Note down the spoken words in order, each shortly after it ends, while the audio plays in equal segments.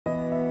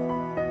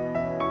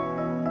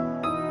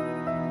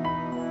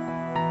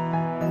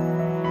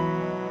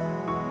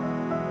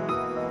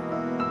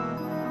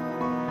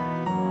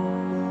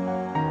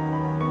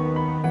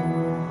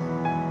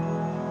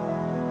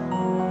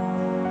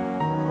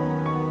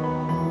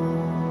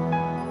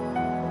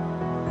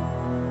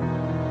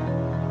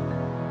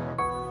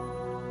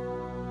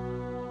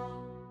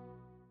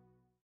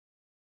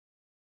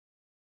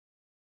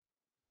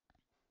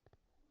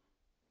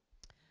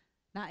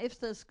Now,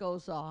 if this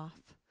goes off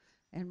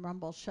and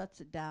Rumble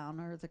shuts it down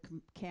or the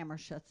camera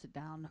shuts it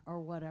down or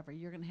whatever,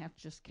 you're going to have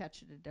to just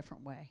catch it a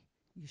different way.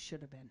 You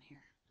should have been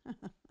here.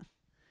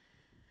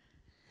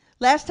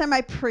 Last time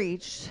I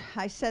preached,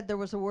 I said there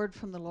was a word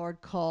from the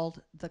Lord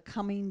called the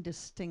coming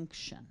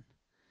distinction.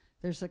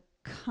 There's a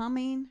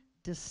coming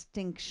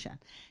distinction.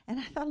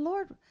 And I thought,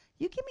 Lord,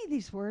 you give me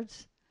these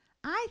words.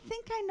 I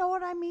think I know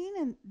what I mean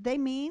and they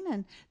mean.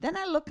 And then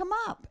I look them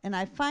up and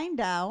I find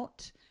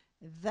out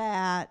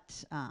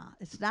that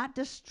it's not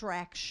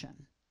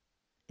distraction.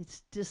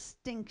 It's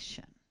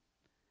distinction.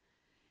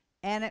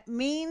 And it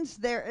means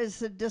there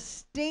is a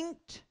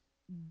distinct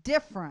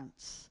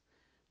difference.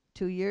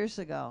 2 years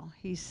ago,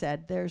 he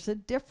said there's a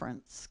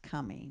difference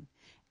coming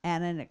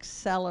and an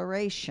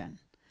acceleration.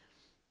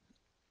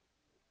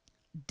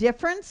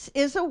 Difference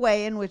is a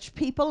way in which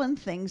people and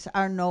things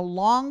are no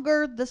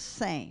longer the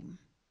same.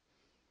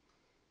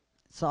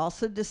 It's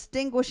also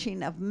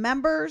distinguishing of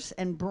members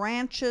and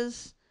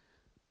branches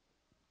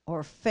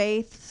or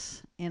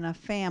faiths in a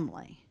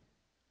family.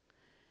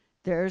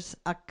 There's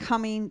a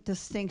coming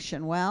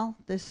distinction. Well,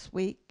 this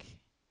week,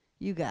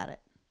 you got it.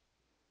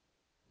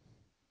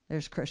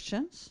 There's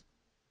Christians,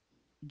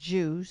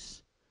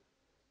 Jews,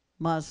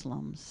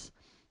 Muslims.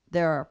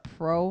 There are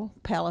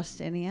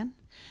pro-Palestinian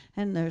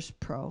and there's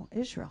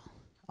pro-Israel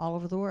all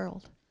over the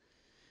world.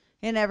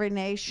 In every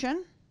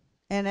nation,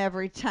 in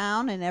every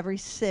town, in every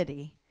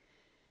city,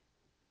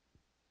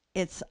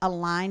 it's a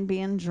line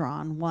being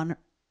drawn, one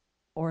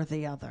or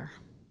the other.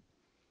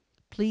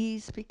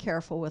 Please be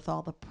careful with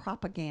all the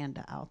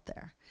propaganda out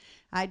there.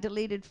 I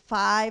deleted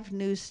 5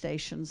 news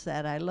stations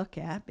that I look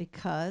at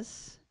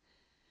because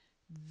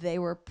they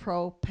were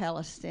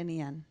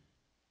pro-Palestinian.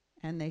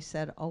 And they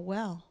said, oh,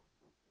 well,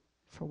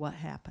 for what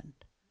happened.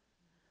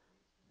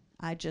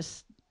 I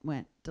just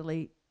went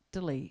delete,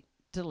 delete,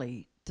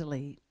 delete,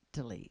 delete,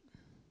 delete.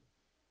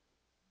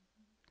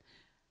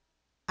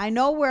 I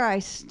know where I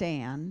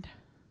stand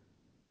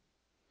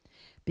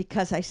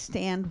because I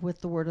stand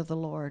with the word of the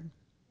Lord.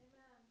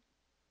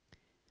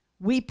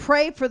 We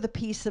pray for the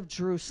peace of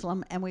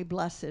Jerusalem and we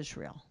bless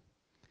Israel.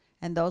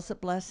 And those that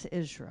bless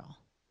Israel,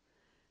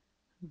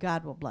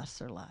 God will bless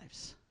their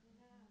lives.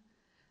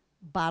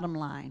 Bottom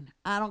line,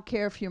 I don't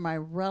care if you're my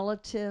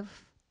relative.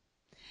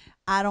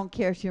 I don't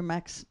care if you're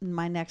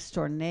my next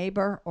door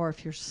neighbor or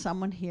if you're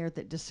someone here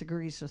that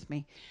disagrees with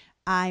me.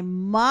 I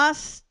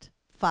must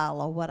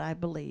follow what I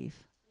believe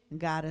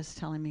God is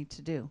telling me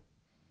to do.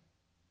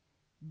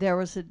 There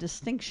was a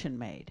distinction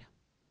made.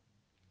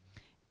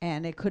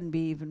 And it couldn't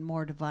be even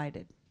more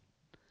divided.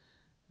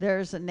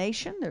 There's a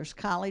nation, there's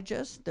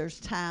colleges, there's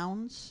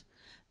towns,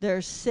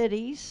 there's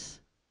cities,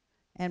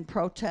 and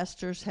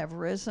protesters have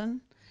risen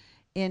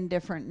in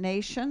different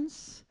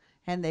nations,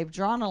 and they've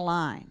drawn a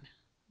line.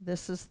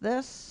 This is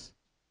this,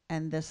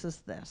 and this is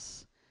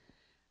this.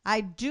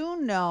 I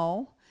do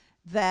know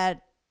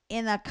that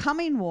in a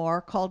coming war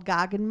called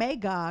Gog and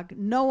Magog,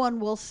 no one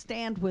will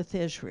stand with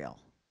Israel.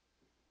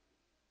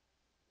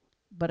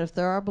 But if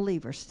there are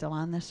believers still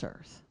on this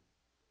earth,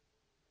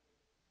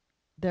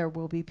 there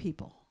will be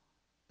people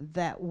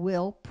that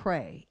will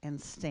pray and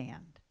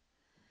stand.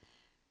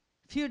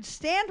 If you'd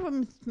stand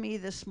with me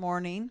this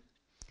morning,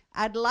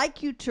 I'd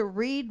like you to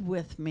read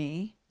with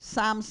me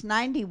Psalms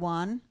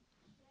 91.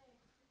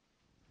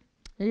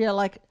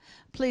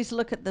 Please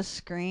look at the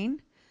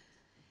screen.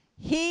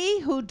 He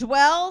who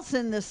dwells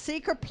in the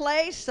secret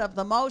place of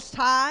the Most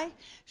High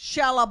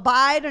shall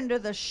abide under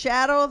the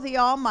shadow of the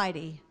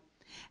Almighty.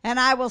 And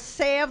I will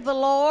say of the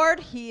Lord,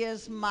 he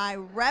is my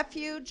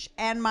refuge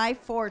and my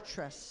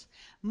fortress.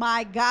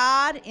 My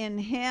God, in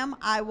him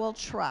I will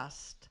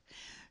trust.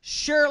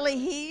 Surely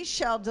he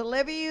shall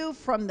deliver you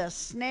from the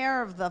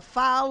snare of the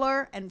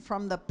fowler and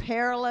from the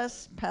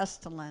perilous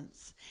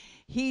pestilence.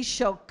 He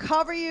shall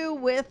cover you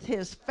with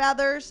his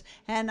feathers,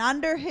 and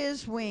under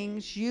his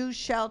wings you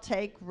shall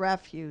take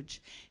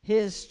refuge.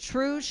 His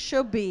truth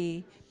shall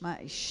be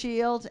my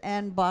shield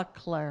and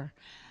buckler.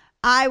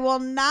 I will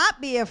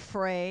not be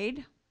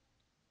afraid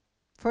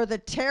for the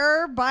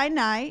terror by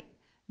night,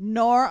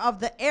 nor of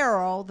the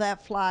arrow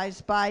that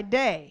flies by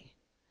day,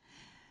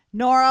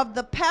 nor of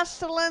the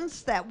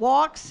pestilence that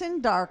walks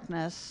in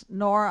darkness,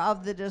 nor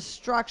of the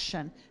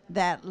destruction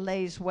that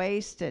lays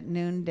waste at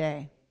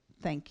noonday.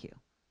 Thank you.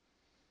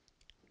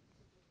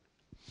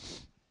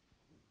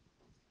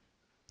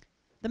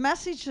 The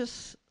message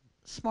this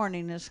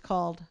morning is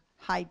called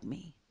Hide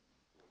Me.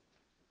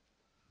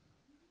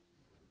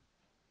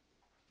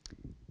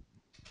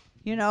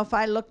 You know, if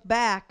I look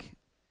back,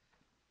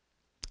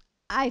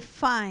 I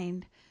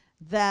find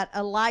that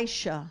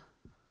Elisha,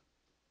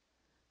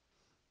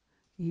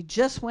 he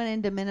just went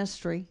into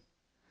ministry.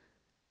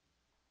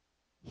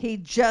 He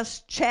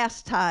just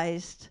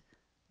chastised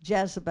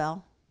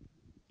Jezebel.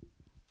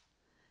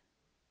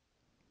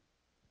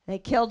 They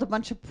killed a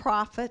bunch of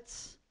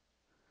prophets.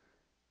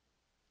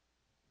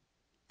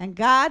 And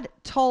God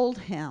told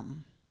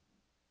him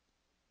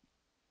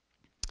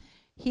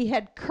he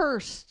had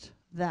cursed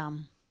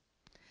them.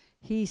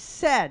 He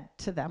said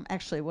to them,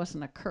 actually it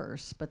wasn't a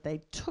curse, but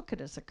they took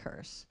it as a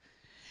curse.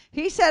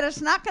 He said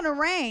it's not going to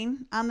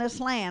rain on this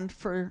land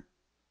for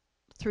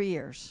 3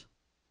 years.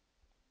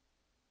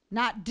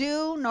 Not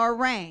dew nor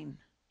rain,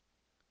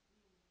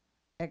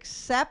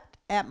 except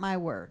at my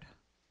word.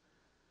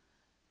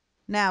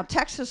 Now,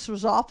 Texas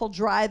was awful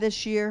dry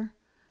this year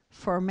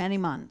for many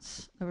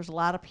months. There was a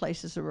lot of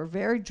places that were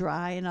very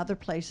dry and other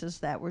places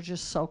that were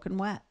just soaking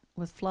wet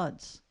with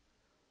floods.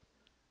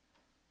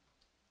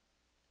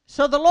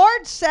 So the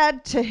Lord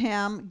said to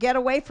him, get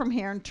away from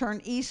here and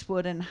turn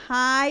eastward and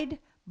hide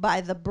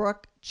by the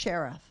brook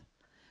Cherith,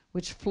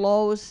 which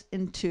flows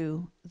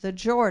into the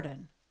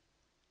Jordan.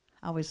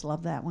 I always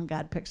love that when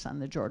God picks on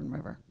the Jordan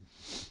River.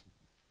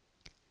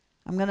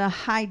 I'm going to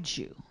hide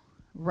you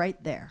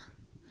right there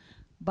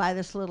by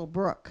this little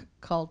brook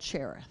called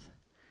Cherith.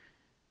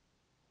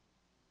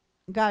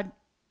 God,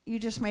 you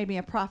just made me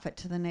a prophet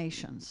to the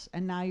nations,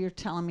 and now you're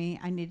telling me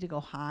I need to go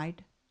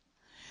hide?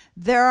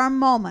 There are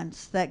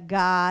moments that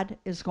God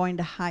is going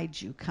to hide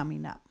you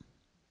coming up.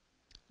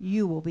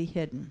 You will be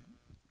hidden.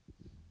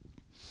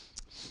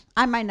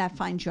 I might not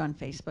find you on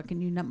Facebook,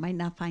 and you might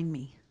not find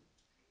me.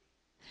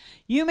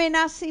 You may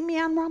not see me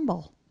on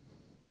Rumble.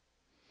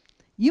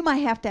 You might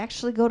have to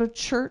actually go to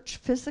church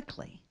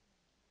physically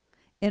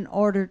in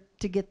order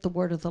to get the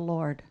word of the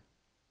Lord.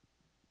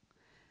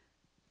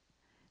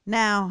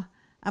 Now,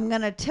 I'm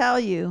going to tell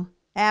you,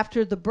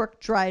 after the brook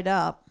dried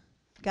up,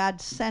 God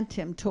sent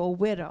him to a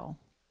widow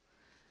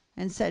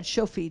and said,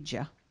 she'll feed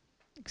you.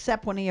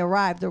 Except when he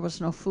arrived, there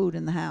was no food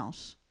in the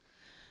house.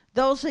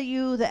 Those of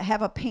you that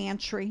have a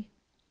pantry,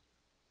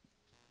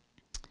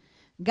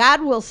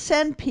 God will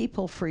send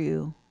people for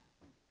you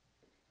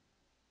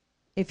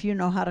if you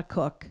know how to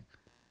cook.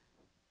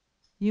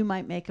 You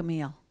might make a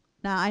meal.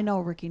 Now, I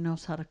know Ricky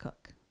knows how to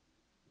cook.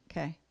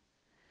 Okay.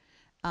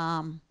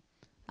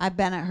 I've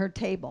been at her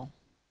table.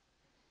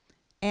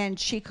 And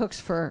she cooks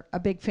for a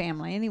big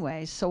family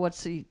anyway, so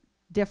what's the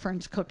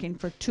difference cooking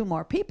for 2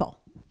 more people?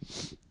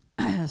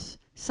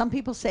 Some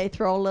people say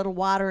throw a little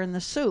water in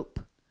the soup.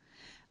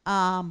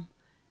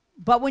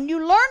 But when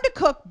you learn to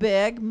cook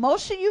big,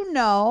 most of you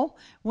know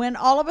when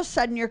all of a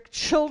sudden your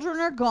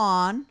children are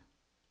gone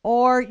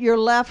or you're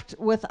left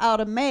without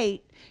a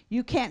mate,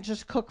 you can't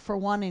just cook for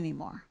one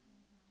anymore.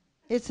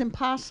 It's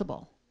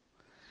impossible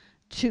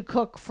to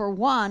cook for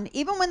one.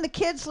 Even when the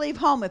kids leave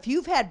home, if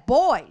you've had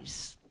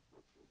boys,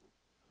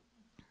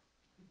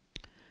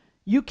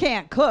 you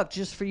can't cook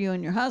just for you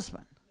and your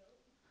husband.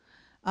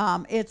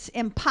 It's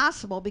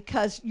impossible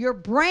because your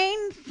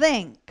brain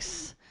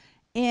thinks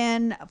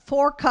in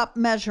 4-cup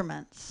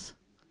measurements,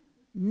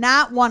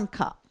 not 1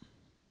 cup.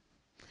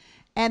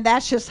 And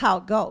that's just how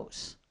it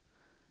goes.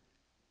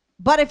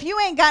 But if you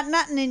ain't got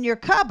nothing in your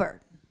cupboard,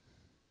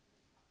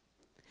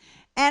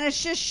 and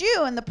it's just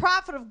you, and the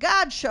prophet of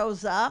God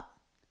shows up,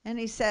 and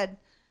he said,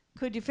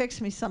 could you fix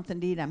me something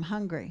to eat? I'm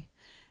hungry.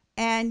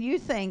 And you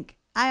think,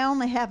 I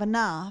only have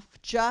enough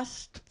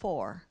just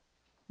for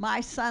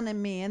my son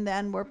and me, and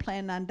then we're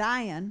planning on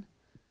dying.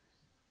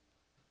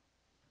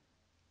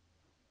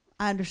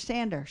 I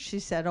understand her. She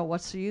said, oh,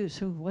 what's the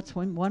use? What's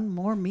one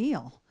more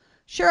meal?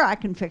 Sure, I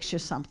can fix you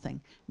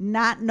something.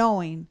 Not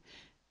knowing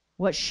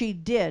what she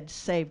did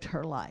saved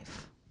her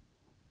life.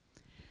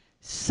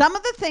 Some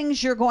of the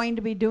things you're going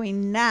to be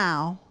doing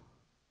now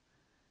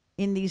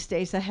in these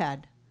days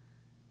ahead.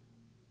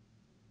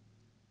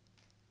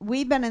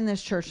 We've been in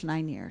this church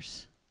 9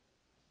 years.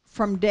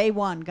 From day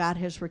one, God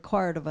has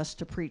required of us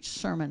to preach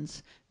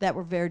sermons that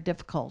were very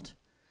difficult.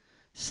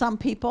 Some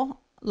people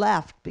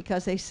left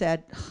because they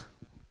said,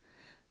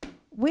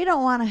 we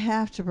don't want to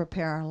have to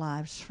prepare our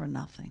lives for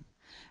nothing.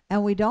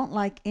 And we don't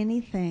like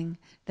anything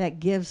that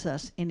gives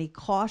us any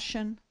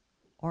caution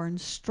or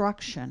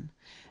instruction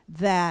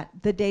that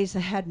the days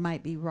ahead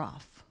might be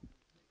rough.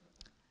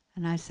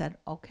 And I said,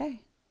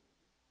 okay,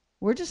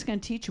 we're just going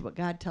to teach you what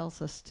God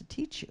tells us to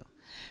teach you.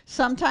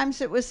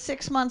 Sometimes it was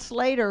 6 months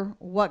later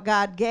what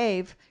God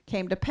gave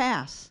came to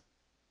pass.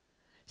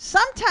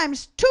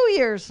 Sometimes 2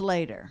 years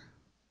later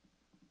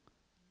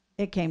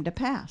it came to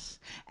pass.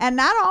 And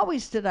not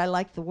always did I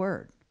like the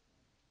word.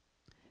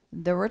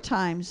 There were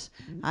times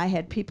I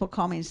had people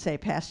call me and say,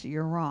 Pastor,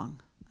 you're wrong.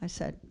 I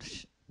said,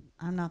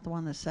 I'm not the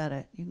one that said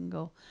it. You can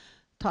go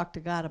talk to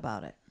God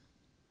about it.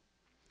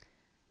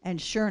 And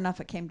sure enough,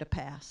 it came to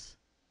pass.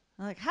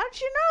 I'm like, how did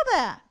you know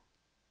that?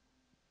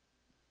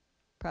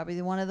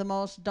 Probably one of the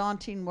most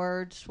daunting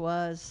words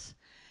was,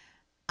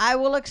 I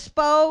will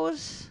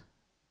expose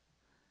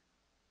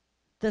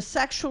the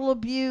sexual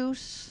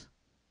abuse,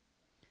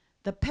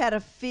 the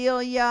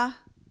pedophilia,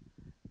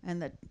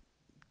 and the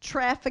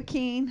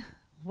trafficking,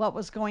 what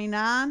was going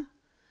on.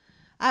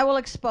 I will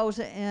expose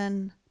it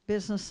in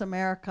business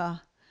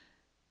America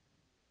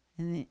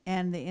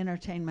and the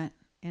entertainment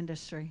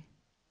industry.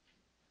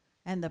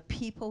 And the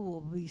people will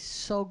be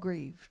so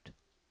grieved,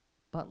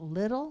 but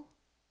little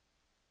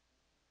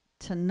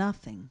to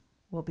nothing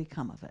will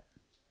become of it.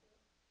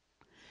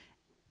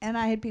 And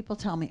I had people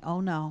tell me, oh,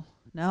 no,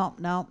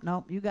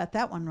 you got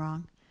that one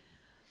wrong.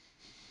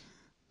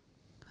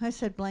 I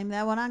said, blame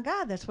that one on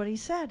God. That's what he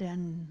said.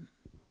 And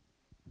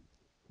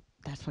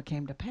that's what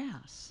came to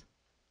pass.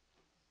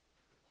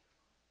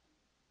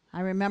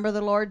 I remember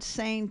the Lord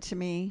saying to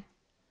me,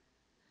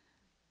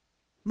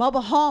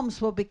 mobile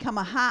homes will become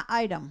a hot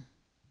item.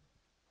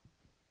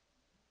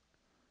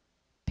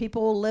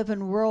 People will live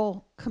in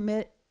rural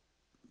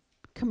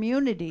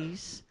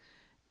communities,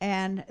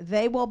 and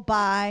they will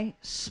buy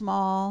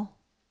small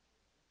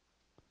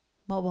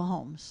mobile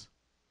homes.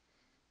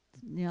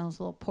 You know, those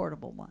little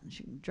portable ones.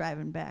 You can drive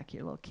in back,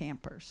 your little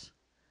campers.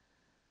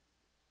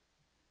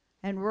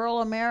 And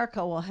rural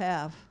America will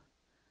have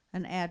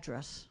an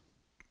address,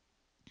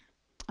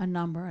 a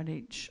number at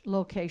each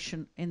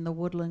location in the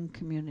woodland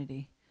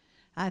community.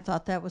 I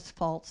thought that was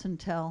false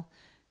until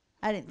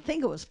I didn't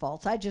think it was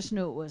false. I just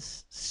knew it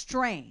was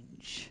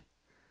strange,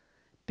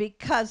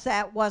 because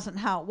that wasn't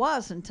how it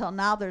was until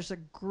now. There's a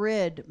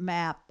grid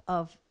map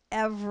of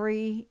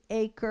every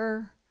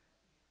acre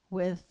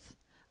with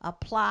a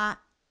plot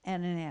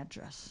and an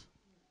address.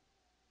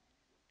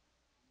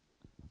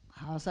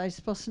 How was I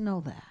supposed to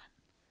know that?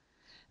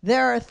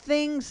 There are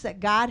things that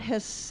God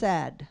has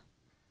said.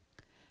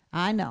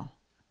 I know.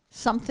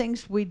 Some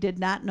things we did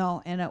not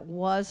know, and it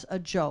was a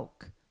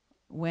joke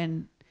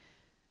when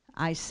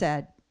I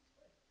said,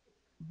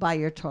 buy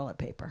your toilet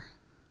paper.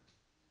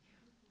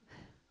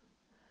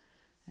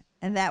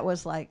 And that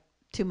was like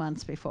 2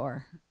 months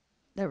before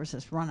there was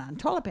this run on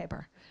toilet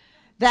paper.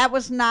 That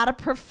was not a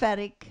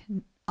prophetic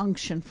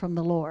unction from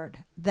the Lord.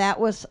 That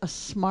was a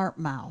smart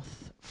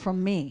mouth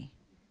from me.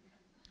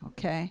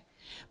 Okay?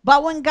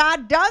 But when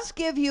God does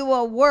give you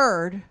a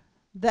word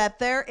that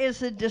there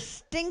is a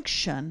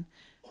distinction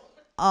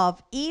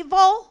of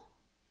evil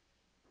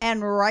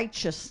and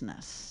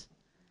righteousness,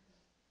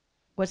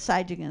 what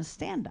side are you going to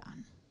stand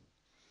on?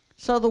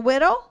 So the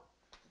widow,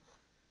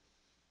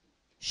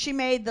 she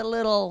made the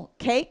little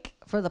cake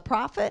for the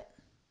prophet,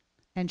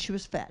 and she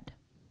was fed.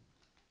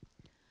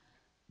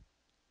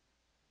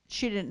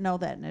 She didn't know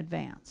that in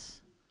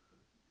advance.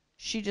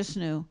 She just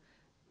knew,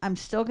 I'm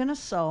still going to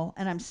sow,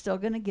 and I'm still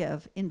going to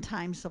give in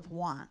times of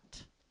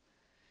want.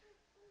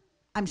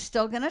 I'm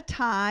still going to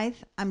tithe.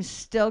 I'm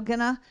still going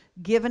to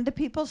give into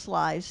people's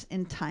lives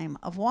in time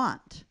of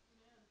want.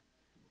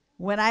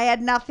 When I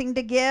had nothing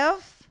to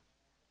give,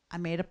 I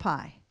made a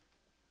pie.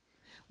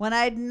 When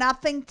I had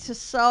nothing to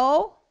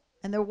sow,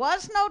 and there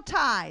was no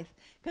tithe,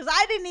 because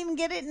I didn't even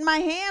get it in my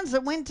hands,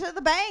 it went to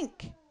the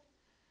bank,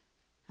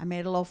 I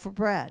made a loaf of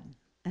bread.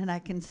 And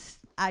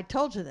I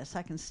told you this,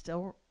 I can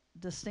still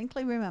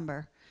distinctly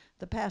remember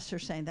the pastor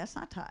saying, that's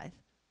not tithe.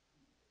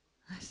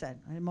 I said,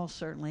 it most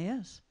certainly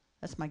is.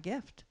 That's my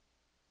gift.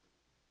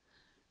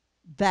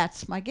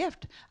 That's my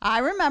gift. I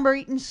remember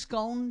eating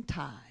scone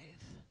tithe.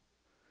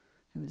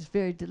 It was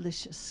very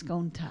delicious,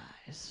 scone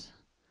tithes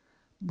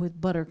with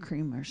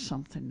buttercream or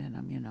something in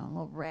them, you know, a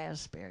little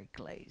raspberry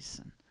glaze.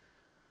 And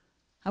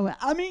I went,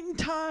 I'm eating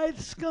tithe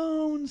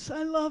scones.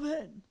 I love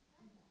it.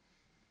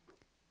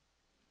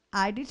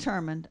 I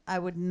determined I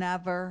would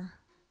never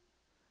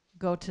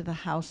go to the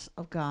house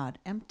of God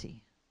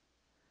empty.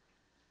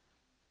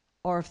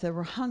 Or if they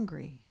were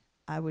hungry,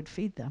 I would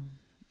feed them.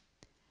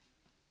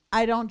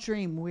 I don't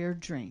dream weird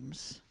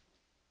dreams.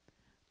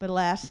 But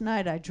last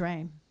night I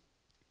dreamed.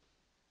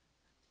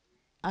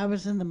 I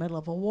was in the middle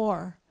of a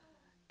war,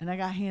 and I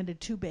got handed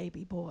 2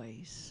 baby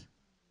boys.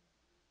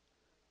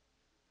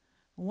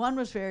 One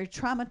was very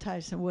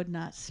traumatized and would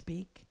not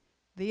speak.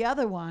 The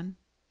other one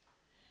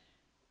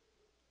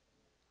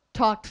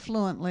talked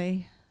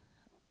fluently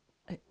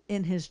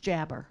in his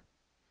jabber.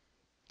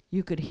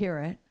 You could hear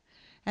it.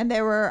 And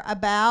they were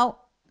about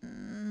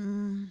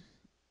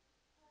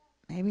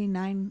maybe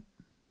 9,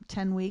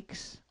 10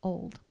 weeks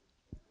old.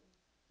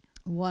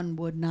 One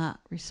would not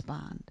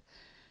respond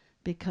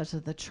because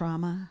of the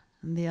trauma,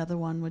 and the other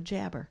one would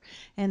jabber.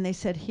 And they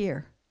said,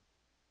 here,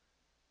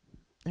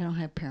 they don't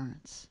have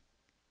parents.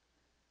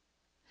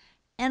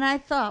 And I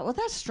thought, well,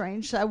 that's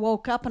strange. So I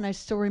woke up and I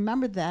still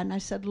remembered that. And I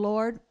said,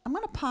 Lord, I'm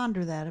going to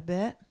ponder that a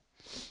bit.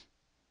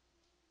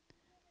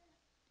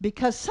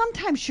 Because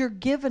sometimes you're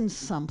given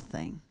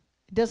something.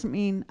 It doesn't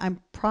mean I'm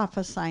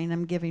prophesying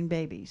I'm giving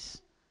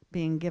babies,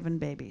 being given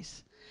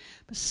babies.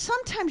 But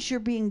sometimes you're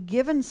being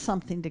given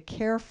something to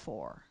care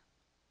for.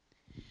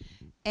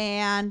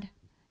 And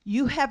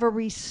you have a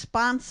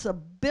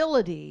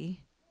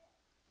responsibility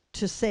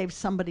to save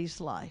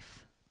somebody's life.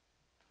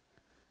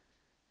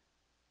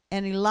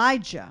 And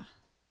Elijah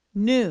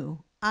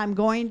knew, I'm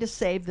going to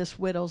save this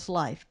widow's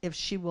life if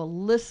she will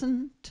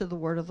listen to the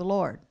word of the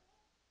Lord.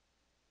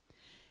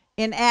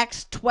 In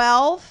Acts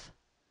 12,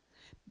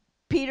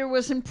 Peter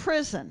was in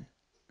prison.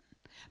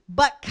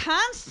 But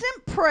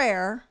constant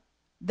prayer,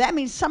 that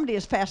means somebody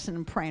is fasting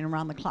and praying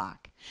around the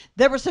clock.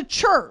 There was a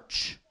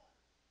church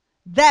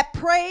that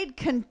prayed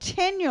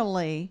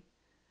continually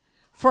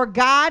for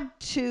God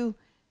to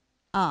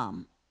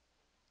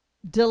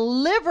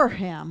deliver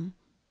him.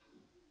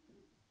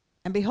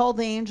 And behold,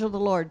 the angel of the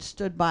Lord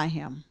stood by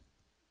him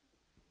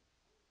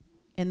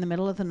in the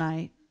middle of the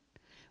night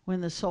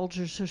when the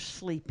soldiers are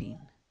sleeping.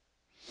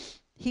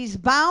 He's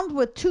bound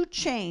with 2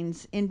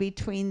 chains in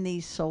between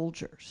these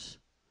soldiers.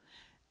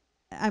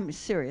 I'm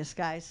serious,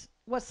 guys.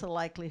 What's the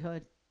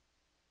likelihood?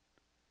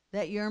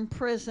 that you're in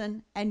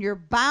prison and you're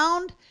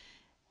bound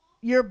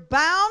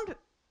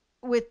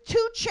with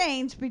 2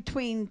 chains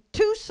between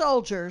 2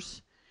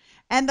 soldiers,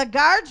 and the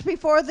guards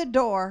before the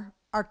door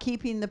are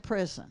keeping the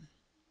prison.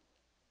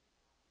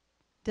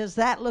 Does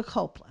that look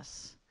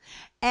hopeless?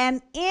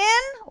 And in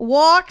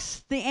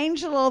walks the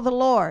angel of the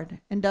Lord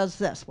and does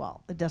this.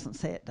 Well, it doesn't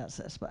say it does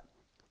this, but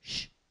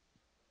shh.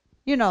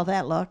 You know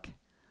that look.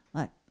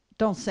 Like,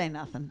 don't say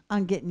nothing.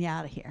 I'm getting you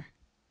out of here.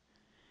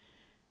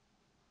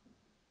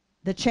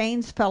 The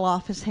chains fell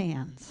off his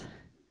hands.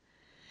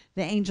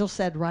 The angel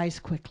said, rise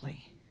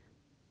quickly.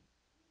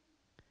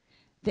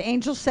 The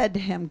angel said to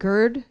him,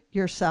 gird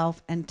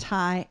yourself and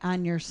tie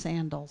on your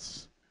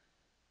sandals.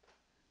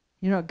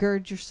 You know what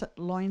gird your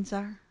loins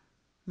are?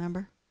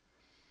 Remember?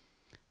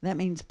 That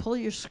means pull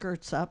your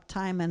skirts up,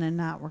 tie them in a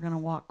knot. We're going to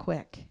walk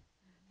quick,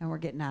 and we're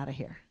getting out of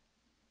here.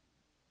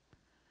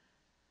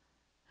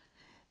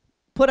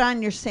 Put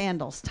on your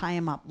sandals, tie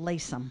them up,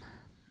 lace them.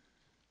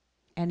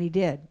 And he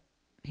did.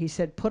 He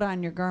said, put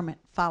on your garment,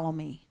 follow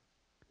me.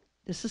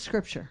 This is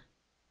scripture.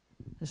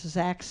 This is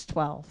Acts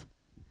 12.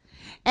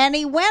 And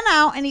he went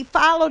out and he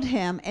followed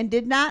him and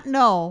did not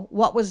know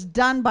what was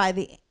done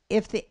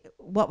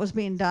what was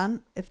being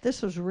done, if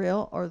this was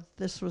real or if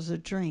this was a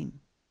dream.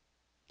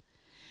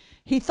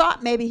 He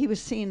thought maybe he was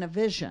seeing a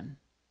vision.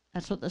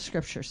 That's what the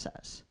scripture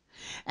says.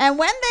 And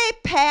when they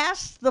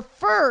passed the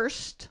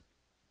first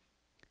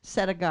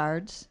set of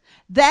guards,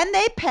 then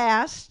they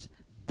passed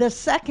the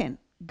second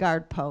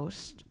guard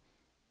post.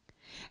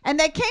 And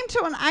they came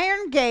to an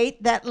iron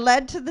gate that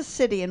led to the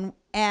city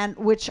and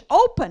which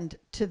opened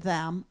to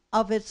them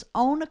of its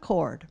own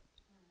accord.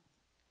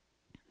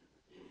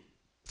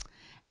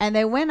 And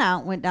they went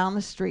down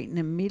the street, and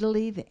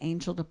immediately the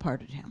angel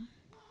departed him.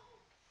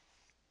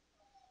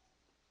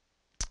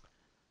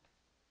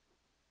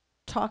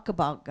 Talk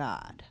about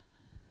God.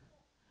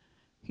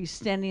 He's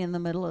standing in the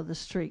middle of the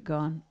street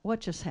going, what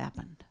just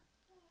happened?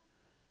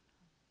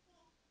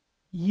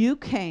 You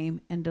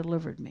came and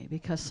delivered me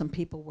because some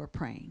people were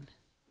praying.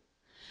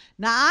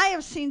 Now, I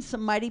have seen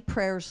some mighty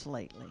prayers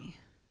lately.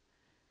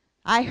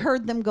 I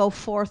heard them go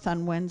forth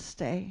on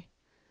Wednesday.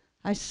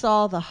 I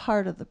saw the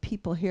heart of the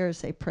people here as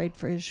they prayed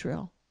for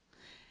Israel,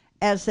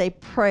 as they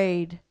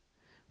prayed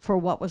for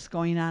what was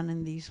going on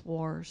in these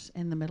wars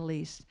in the Middle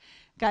East.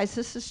 Guys,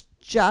 this is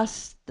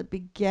just the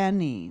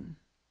beginning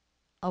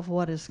of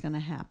what is going to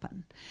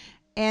happen.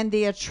 And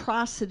the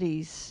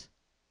atrocities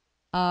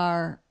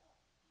are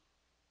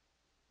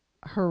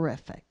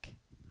horrific.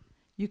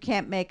 You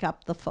can't make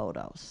up the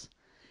photos.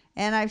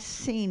 And I've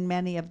seen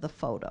many of the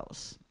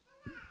photos.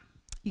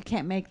 You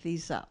can't make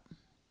these up.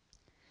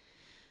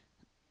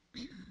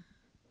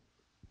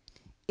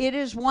 It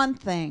is one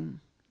thing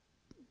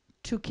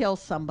to kill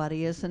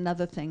somebody, is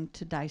another thing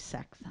to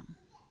dissect them.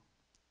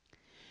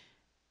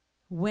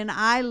 When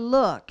I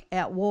look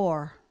at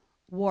war,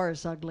 war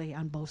is ugly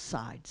on both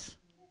sides.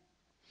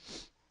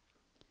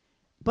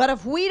 But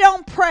if we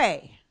don't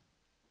pray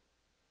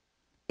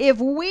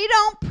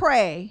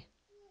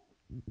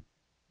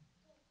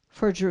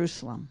for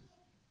Jerusalem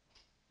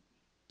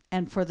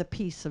and for the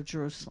peace of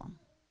Jerusalem,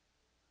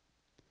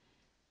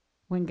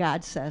 when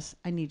God says,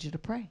 I need you to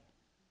pray.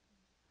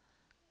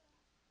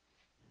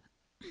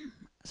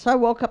 So I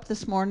woke up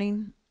this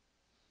morning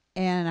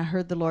and I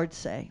heard the Lord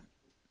say,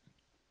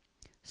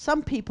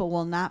 some people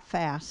will not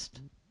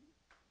fast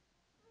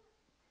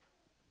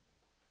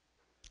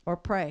or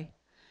pray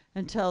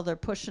until they're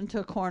pushed into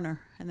a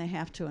corner and they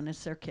have to, and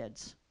it's their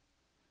kids.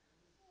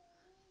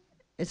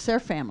 It's their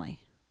family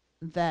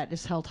that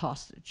is held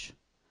hostage.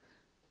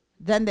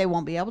 Then they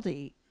won't be able to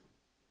eat.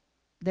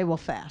 They will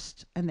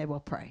fast and they will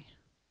pray.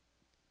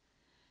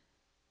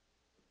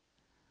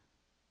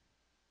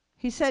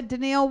 He said,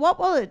 Deneille, what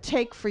will it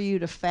take for you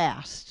to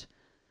fast,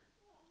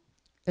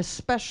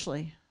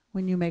 especially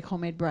when you make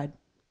homemade bread?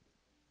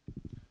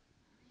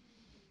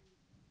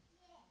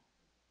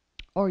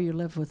 Or you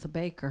live with a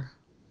baker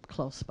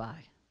close by.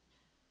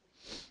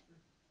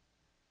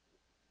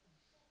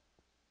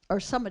 Or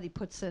somebody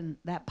puts in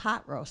that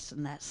pot roast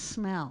and that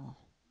smell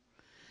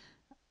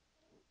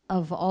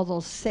of all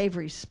those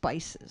savory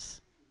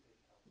spices.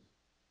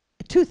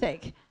 A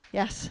toothache,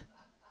 yes.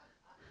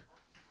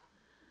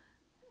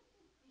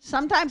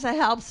 Sometimes it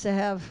helps to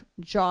have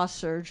jaw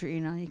surgery,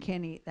 you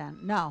can't eat that.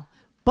 No.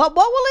 But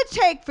what will it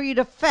take for you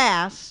to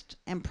fast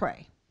and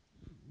pray?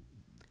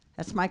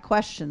 That's my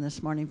question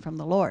this morning from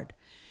the Lord.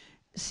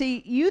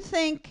 See, you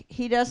think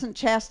he doesn't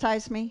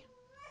chastise me?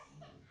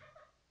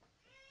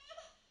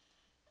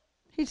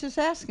 He's just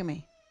asking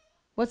me,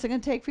 what's it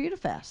going to take for you to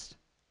fast?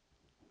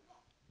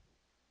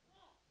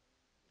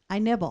 I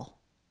nibble.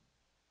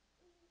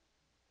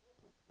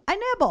 I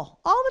nibble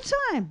all the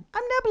time.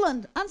 I'm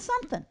nibbling on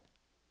something.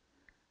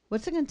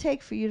 What's it going to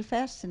take for you to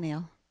fast,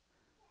 Deneille?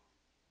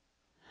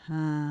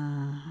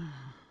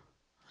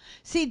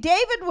 See,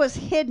 David was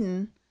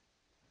hidden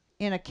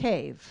in a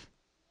cave.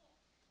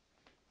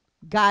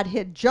 God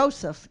hid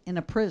Joseph in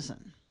a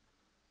prison.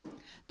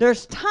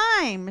 There's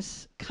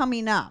times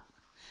coming up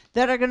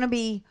that are going to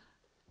be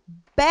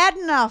bad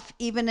enough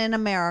even in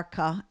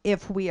America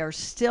if we are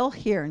still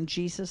here and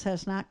Jesus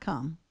has not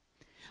come,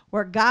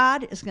 where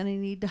God is going to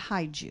need to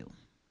hide you.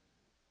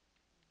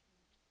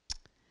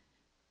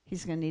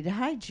 He's going to need to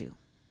hide you.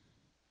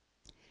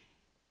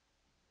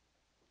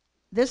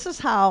 This is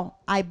how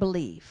I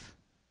believe.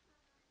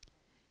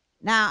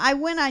 Now, I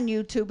went on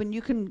YouTube, and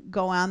you can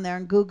go on there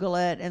and Google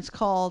it. It's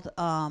called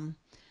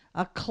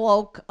a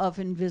cloak of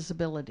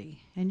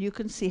invisibility, and you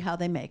can see how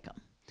they make them.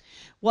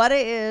 What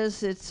it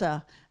is, it's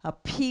a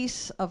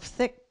piece of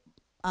thick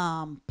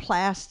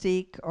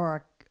plastic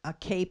or a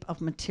cape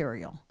of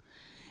material.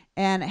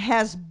 And it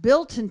has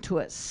built into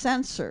it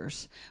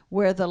sensors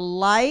where the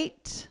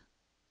light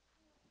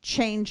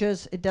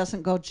changes. It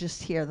doesn't go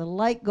just here. The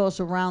light goes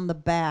around the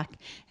back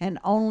and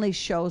only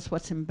shows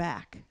what's in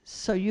back.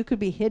 So you could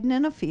be hidden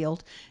in a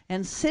field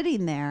and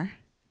sitting there,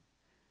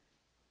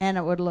 and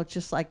it would look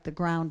just like the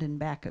ground in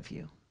back of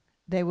you.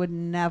 They would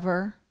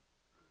never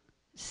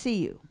see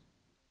you.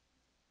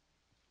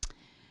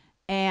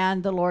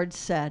 And the Lord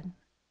said,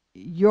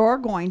 you're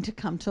going to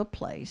come to a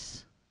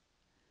place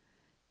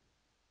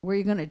where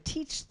you're going to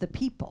teach the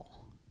people.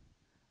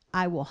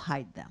 I will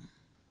hide them.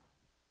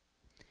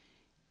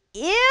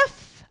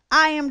 If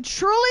I am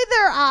truly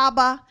their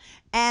Abba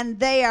and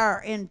they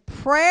are in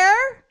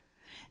prayer,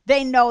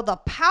 they know the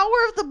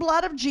power of the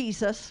blood of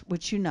Jesus,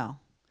 which you know.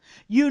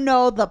 You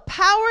know the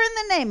power in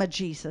the name of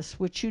Jesus,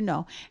 which you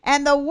know.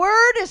 And the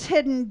word is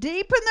hidden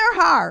deep in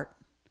their heart.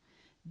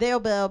 They'll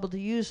be able to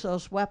use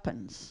those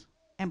weapons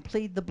and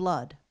plead the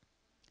blood.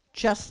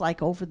 Just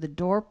like over the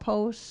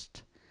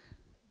doorpost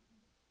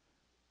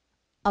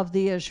of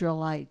the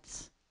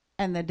Israelites,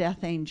 and the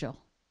death angel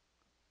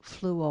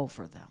flew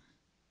over them.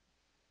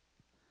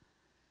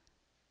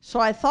 So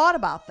I thought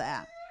about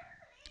that.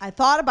 I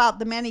thought about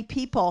the many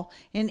people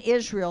in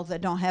Israel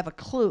that don't have a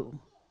clue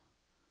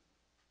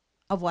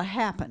of what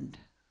happened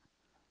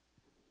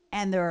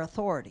and their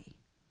authority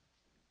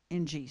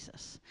in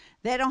Jesus.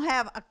 They don't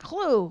have a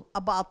clue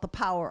about the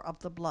power of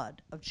the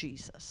blood of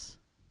Jesus.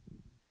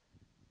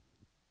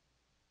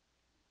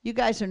 You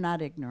guys are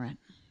not ignorant.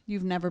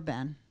 You've never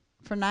been.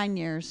 For 9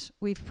 years,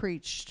 we've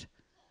preached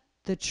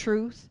the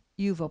truth.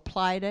 You've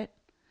applied it.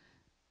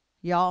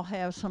 Y'all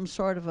have some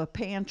sort of a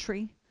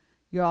pantry.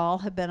 You all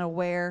have been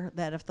aware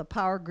that if the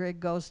power grid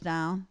goes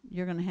down,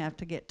 you're going to have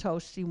to get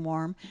toasty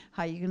warm.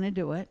 How are you going to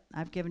do it?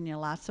 I've given you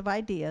lots of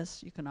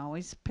ideas. You can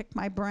always pick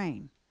my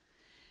brain.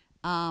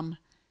 I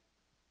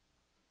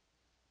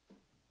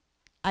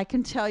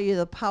can tell you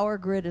the power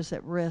grid is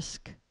at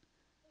risk.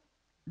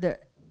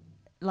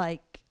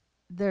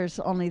 There's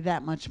only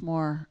that much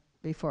more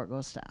before it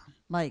goes down,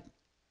 like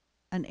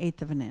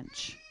 1/8 of an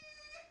inch.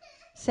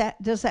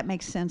 Does that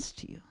make sense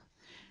to you?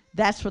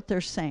 That's what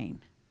they're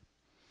saying.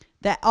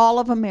 That all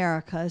of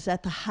America is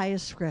at the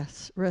highest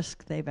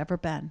risk they've ever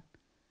been.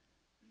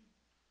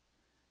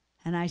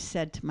 And I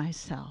said to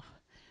myself,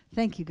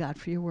 thank you, God,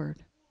 for your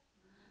word.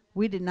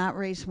 We did not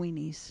raise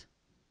weenies.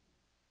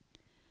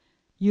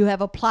 You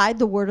have applied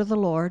the word of the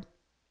Lord,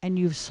 and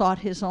you've sought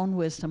his own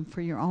wisdom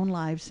for your own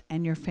lives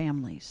and your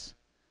families.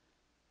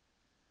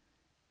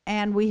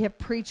 And we have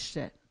preached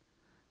it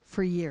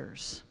for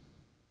years.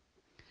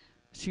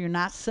 So you're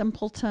not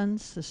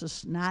simpletons. This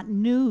is not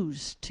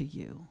news to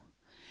you.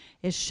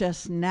 It's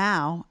just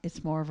now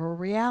it's more of a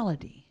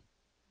reality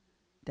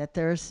that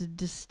there's a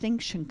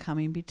distinction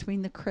coming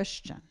between the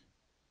Christian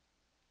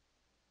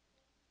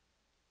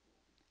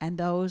and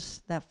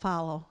those that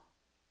follow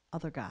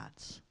other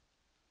gods.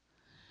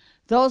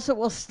 Those that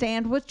will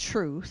stand with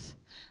truth,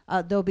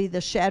 there'll be the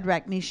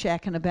Shadrach,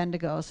 Meshach, and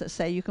Abednego that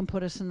say, you can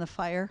put us in the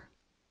fire.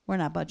 We're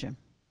not budging.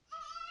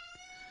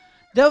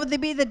 There'll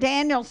be the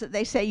Daniels that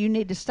they say you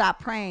need to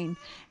stop praying.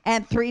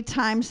 And 3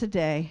 times a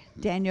day,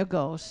 Daniel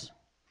goes,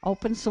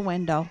 opens the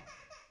window.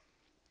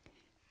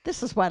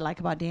 This is what I like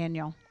about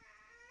Daniel.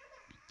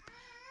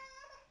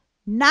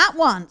 Not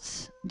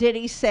once did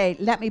he say,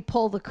 let me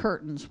pull the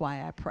curtains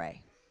while I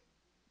pray.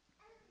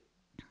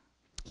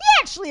 He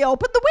actually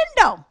opened the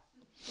window.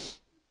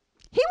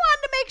 He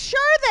wanted to make sure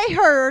they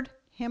heard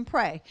him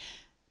pray.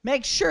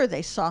 Make sure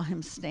they saw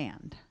him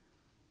stand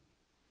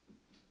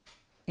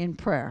in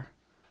prayer.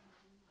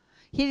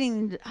 He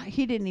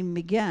didn't even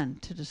begin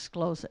to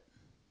disclose it.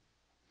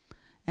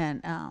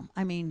 And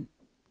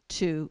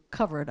to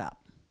cover it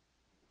up.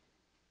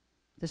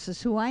 This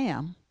is who I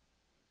am.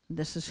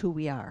 This is who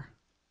we are.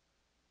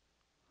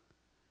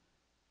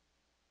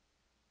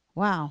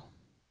 Wow.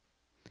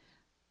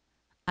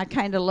 I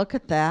kind of look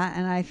at that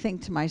and I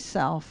think to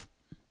myself,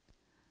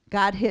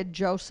 God hid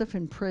Joseph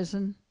in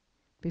prison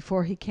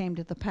before he came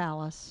to the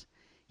palace.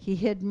 He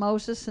hid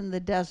Moses in the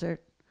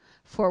desert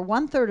for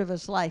 1/3 of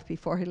his life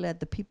before he led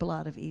the people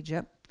out of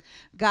Egypt.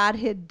 God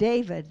hid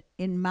David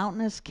in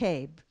mountainous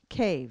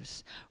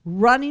caves,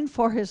 running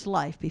for his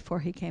life before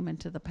he came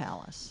into the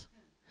palace.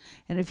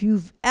 And if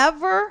you've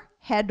ever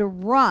had to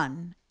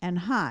run and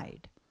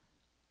hide,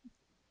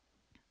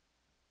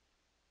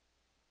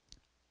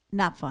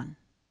 not fun.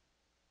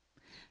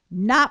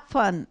 Not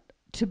fun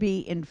to be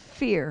in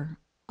fear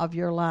of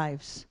your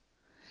lives.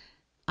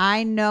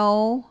 I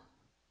know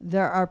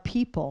There are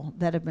people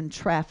that have been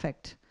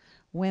trafficked,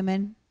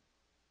 women,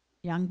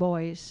 young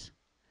boys,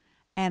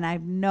 and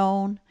I've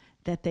known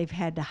that they've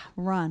had to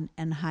run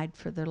and hide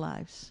for their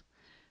lives.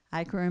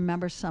 I can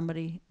remember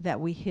somebody that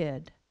we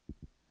hid.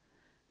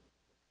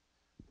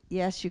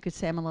 Yes, you could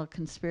say I'm a little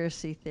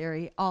conspiracy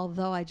theory,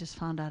 although I just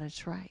found out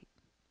it's right.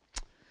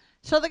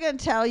 So they're going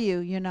to tell you,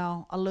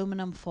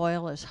 aluminum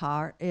foil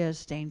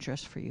is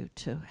dangerous for you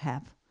to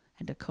have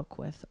and to cook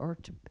with or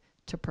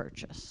to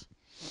purchase.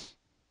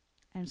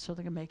 And so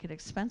they're going to make it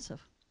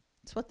expensive.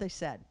 That's what they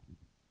said.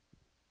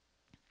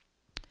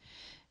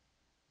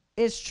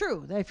 It's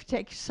true that if you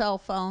take your cell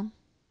phone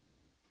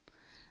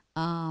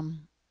and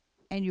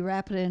you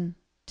wrap it in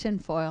tin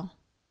foil,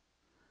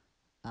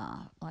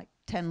 like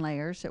 10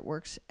 layers, it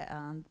works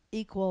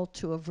equal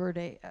to a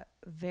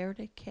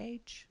Verde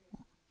cage.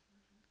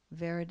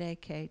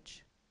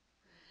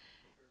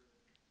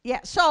 Yeah,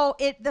 so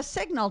the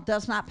signal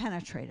does not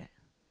penetrate it.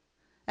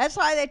 That's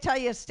why they tell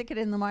you to stick it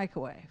in the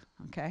microwave,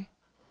 okay?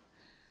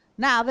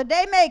 Now, the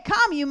day may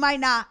come you might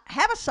not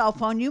have a cell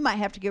phone. You might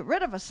have to get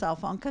rid of a cell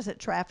phone because it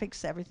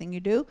traffics everything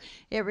you do.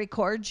 It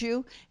records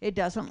you. It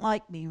doesn't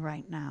like me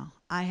right now.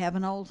 I have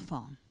an old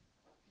phone.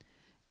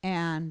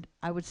 And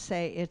I would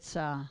say it's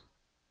a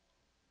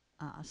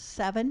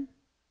 7,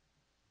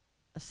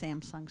 a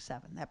Samsung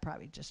 7. That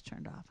probably just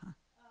turned off, huh?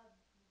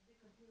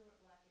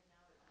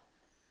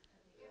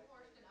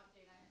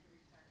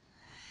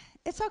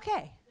 It's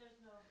okay.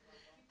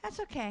 That's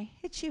okay.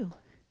 It's you.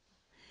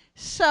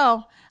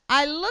 So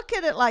I look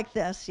at it like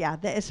this. Yeah,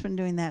 it's been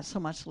doing that so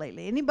much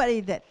lately. Anybody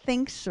that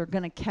thinks they're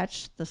going to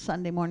catch the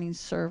Sunday morning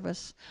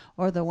service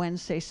or the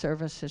Wednesday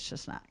service, it's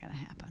just not going to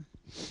happen.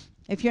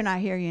 If you're not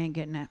here, you ain't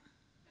getting it.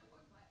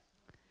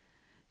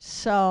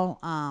 So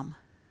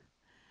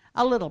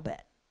a little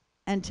bit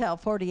until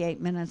 48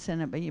 minutes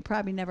in it, but you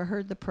probably never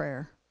heard the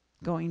prayer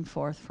going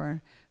forth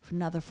for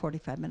another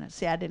 45 minutes.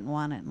 See, I didn't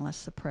want it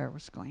unless the prayer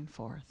was going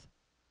forth.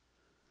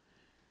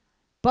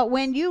 But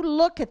when you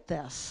look at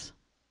this,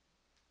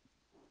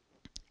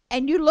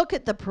 and you look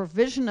at the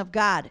provision of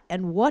God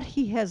and what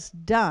he has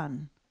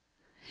done,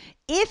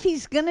 if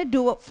he's going to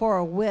do it for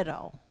a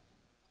widow,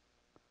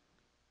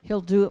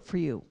 he'll do it for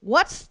you.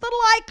 What's the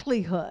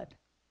likelihood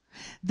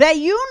that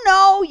you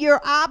know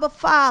your Abba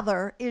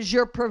Father is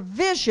your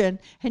provision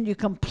and you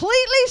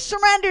completely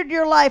surrendered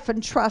your life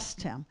and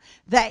trust him,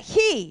 that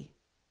he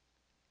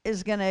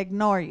is going to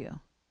ignore you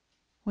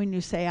when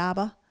you say,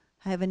 Abba,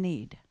 I have a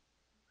need.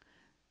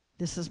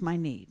 This is my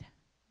need.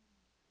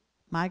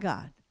 My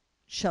God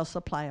shall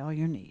supply all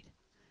your need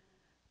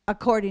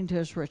according to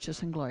his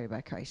riches and glory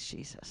by Christ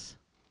Jesus.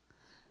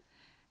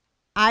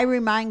 I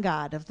remind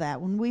God of that.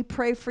 When we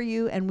pray for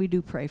you, and we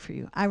do pray for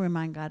you, I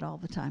remind God all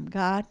the time,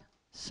 God,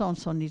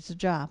 so-and-so needs a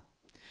job.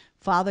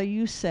 Father,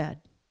 you said,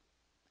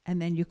 and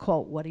then you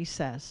quote what he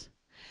says.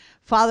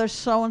 Father,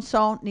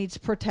 so-and-so needs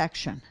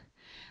protection.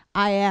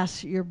 I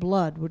ask your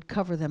blood would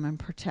cover them and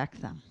protect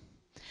them.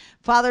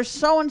 Father,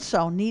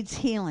 so-and-so needs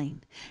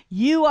healing.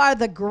 You are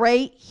the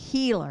great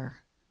healer.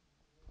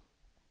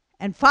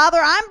 And Father,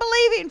 I'm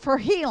believing for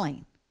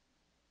healing.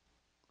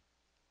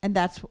 And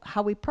that's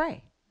how we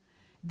pray.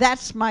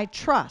 That's my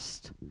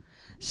trust.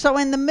 So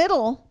in the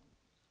middle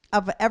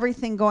of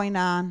everything going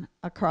on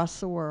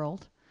across the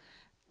world,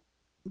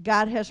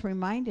 God has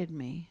reminded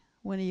me,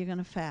 when are you going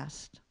to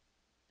fast?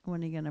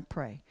 When are you going to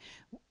pray?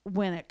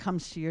 When it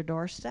comes to your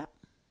doorstep?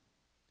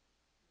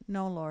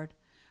 No, Lord.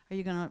 Are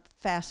you going to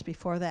fast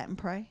before that and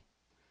pray?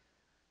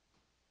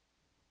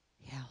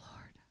 Yeah,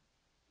 Lord.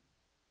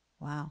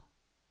 Wow.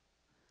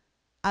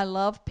 I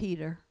love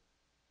Peter,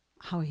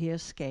 how he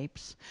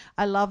escapes.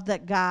 I love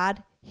that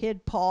God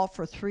hid Paul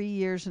for 3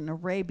 years in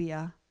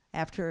Arabia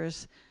after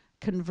his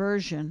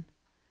conversion,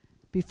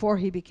 before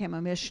he became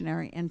a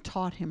missionary, and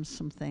taught him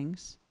some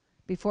things.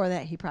 Before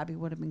that, he probably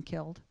would have been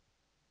killed.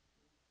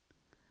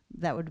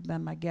 That would have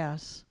been my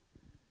guess,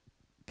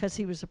 because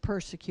he was a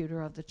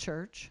persecutor of the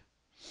church.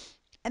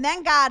 And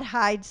then God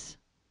hides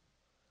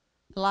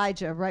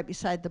Elijah right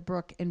beside the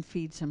brook and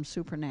feeds him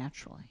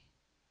supernaturally.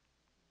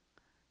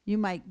 You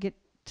might get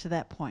to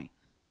that point.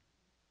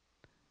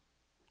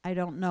 I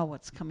don't know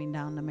what's coming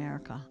down to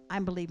America.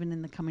 I'm believing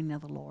in the coming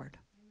of the Lord.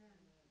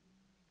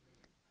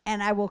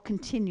 And I will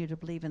continue to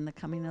believe in the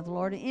coming of the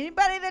Lord.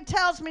 Anybody that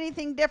tells me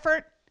anything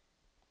different,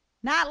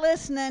 not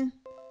listening.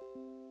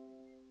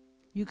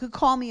 You could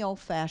call me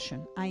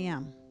old-fashioned. I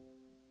am.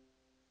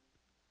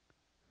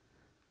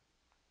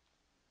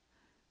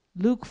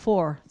 Luke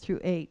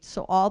 4-8.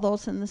 So all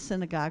those in the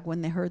synagogue,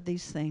 when they heard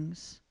these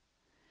things,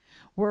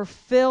 were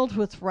filled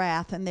with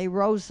wrath, and they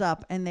rose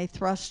up, and they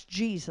thrust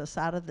Jesus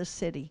out of the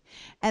city.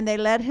 And they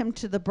led him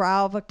to the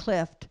brow of a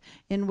cliff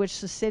in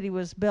which the city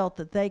was built,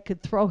 that they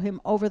could throw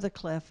him over the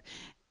cliff.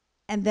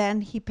 And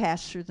then he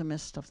passed through the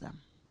midst of them.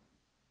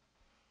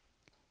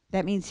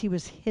 That means he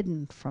was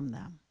hidden from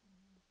them.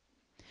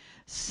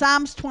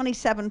 Psalms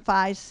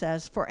 27:5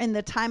 says, for in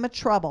the time of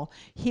trouble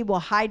he will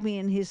hide me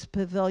in his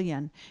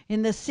pavilion.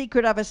 In the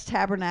secret of his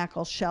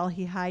tabernacle shall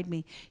he hide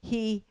me.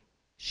 He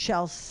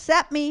shall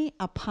set me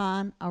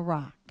upon a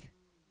rock.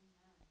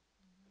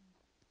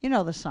 You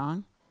know the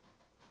song.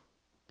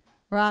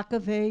 Rock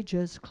of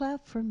ages,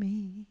 cleft for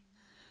me.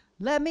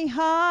 Let me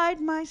hide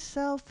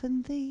myself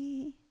in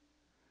thee.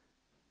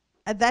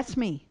 That's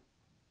me.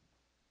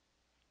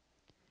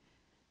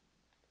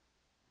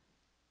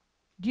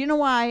 Do you know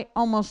why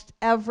almost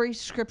every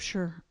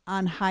scripture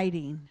on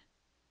hiding,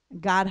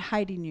 God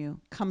hiding you,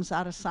 comes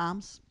out of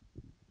Psalms?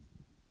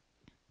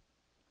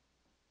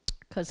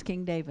 Because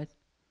King David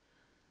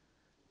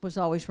was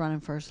always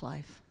running for his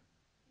life.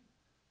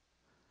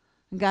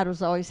 And God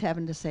was always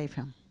having to save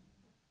him.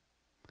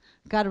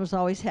 God was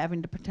always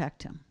having to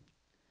protect him.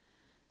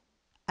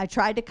 I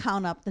tried to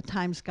count up the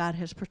times God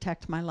has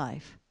protected my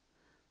life.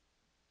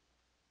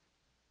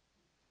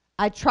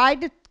 I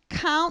tried to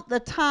count the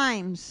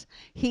times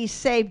he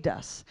saved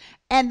us.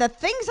 And the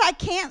things I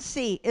can't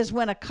see is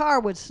when a car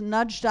was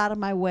nudged out of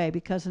my way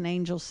because an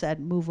angel said,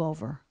 move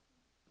over.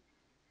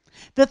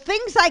 The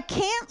things I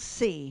can't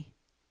see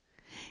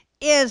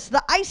is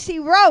the icy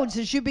roads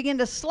as you begin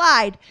to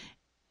slide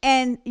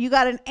and you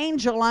got an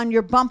angel on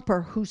your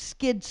bumper who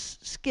skids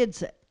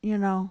it, you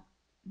know,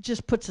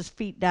 just puts his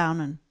feet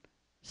down and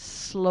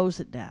slows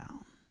it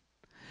down.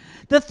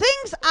 The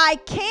things I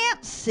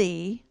can't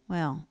see,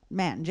 well,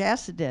 Matt and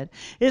Jassa did,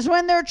 is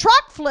when there are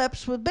truck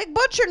flips with big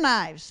butcher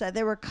knives that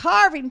they were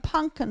carving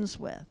pumpkins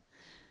with.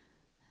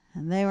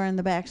 And they were in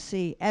the back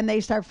seat. And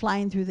they start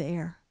flying through the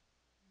air.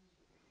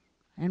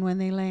 And when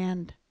they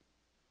land,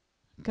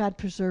 God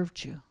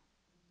preserved you.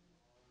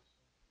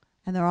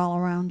 And they're all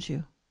around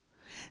you.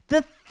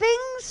 The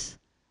things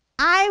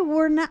I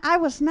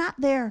was not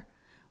there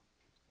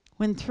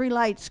when 3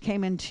 lights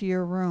came into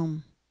your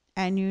room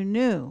and you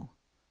knew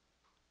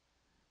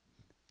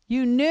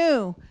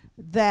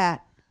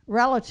that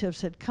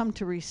relatives had come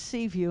to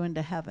receive you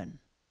into heaven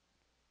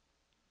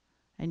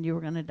and you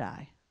were going to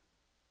die.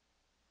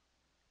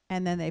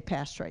 And then they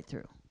passed right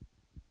through.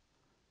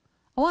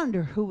 I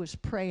wonder who was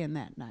praying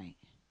that night.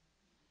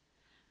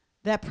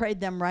 That prayed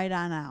them right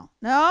on out.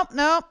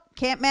 Nope,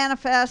 can't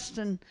manifest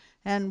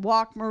and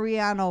walk Marie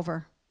on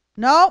over.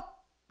 Nope,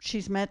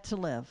 she's meant to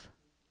live.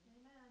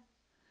 Amen.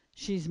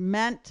 She's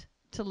meant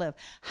to live.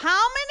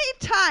 How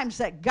many times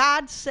that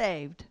God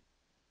saved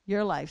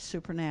your life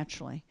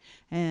supernaturally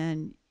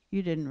and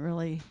you didn't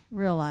really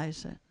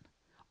realize it?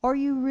 Or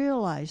you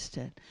realized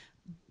it,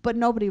 but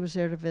nobody was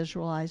there to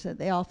visualize it.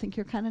 They all think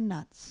you're kind of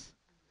nuts.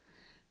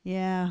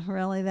 Yeah,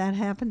 really, that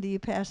happened to you,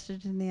 Pastor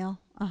Deneille?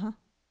 Uh-huh.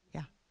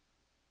 Yeah.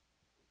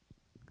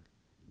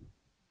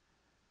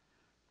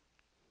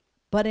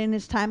 But in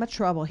his time of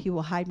trouble, he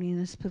will hide me in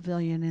his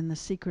pavilion, in the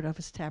secret of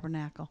his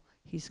tabernacle.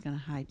 He's going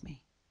to hide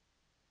me.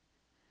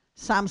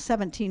 Psalm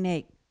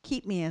 17:8,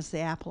 keep me as the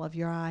apple of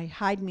your eye.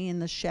 Hide me in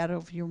the shadow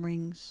of your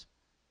wings.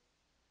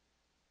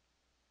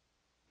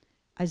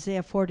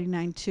 Isaiah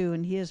 49:2,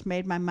 and he has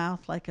made my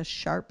mouth like a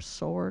sharp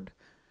sword.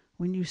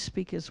 When you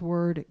speak his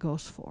word, it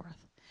goes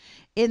forth.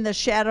 In the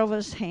shadow of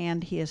his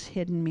hand, he has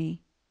hidden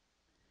me.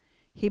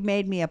 He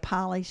made me a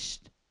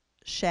polished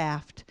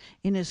shaft.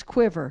 In his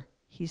quiver,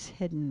 he's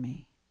hidden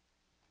me.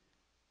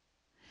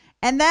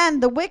 And then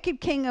the wicked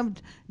king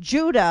of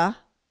Judah,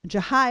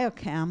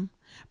 Jehoiakim,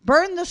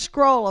 burned the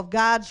scroll of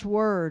God's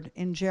word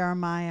in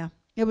Jeremiah.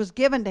 It was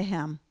given to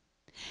him.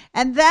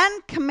 And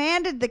then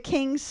commanded the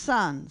king's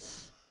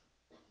sons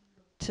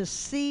to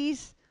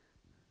seize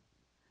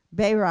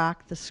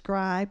Baruch the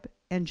scribe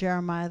and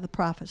Jeremiah the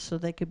prophet so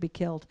they could be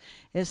killed.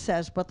 It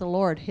says, but the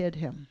Lord hid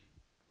him.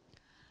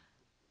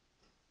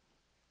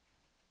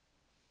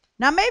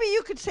 Now maybe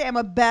you could say I'm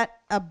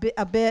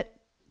a bit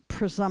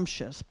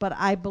presumptuous, but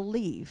I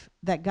believe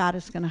that God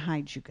is going to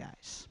hide you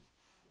guys.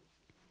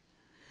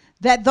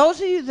 That those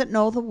of you that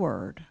know the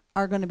word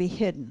are going to be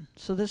hidden.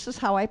 So this is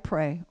how I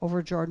pray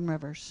over Jordan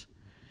Rivers.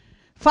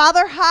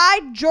 Father,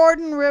 hide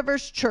Jordan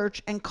Rivers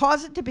Church and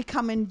cause it to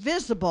become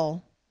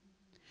invisible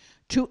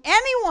to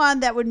anyone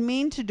that would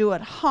mean to do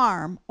it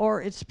harm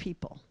or its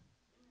people.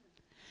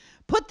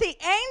 Put the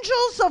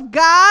angels of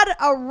God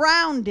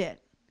around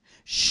it,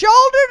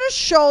 shoulder to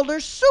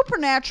shoulder,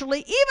 supernaturally,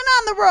 even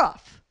on the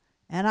roof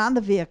and on the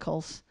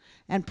vehicles,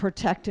 and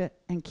protect it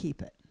and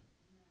keep it.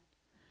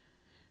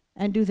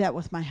 And do that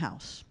with my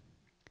house.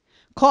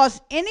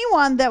 Cause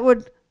anyone that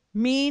would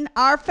mean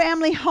our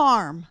family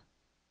harm,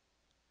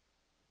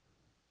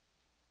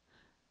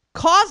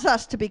 cause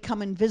us to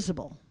become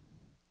invisible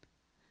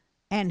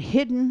and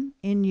hidden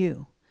in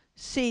you.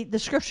 See, the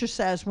scripture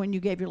says when you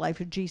gave your life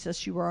to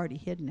Jesus, you were already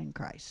hidden in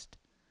Christ.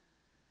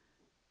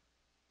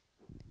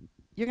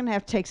 You're going to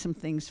have to take some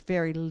things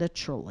very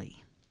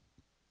literally.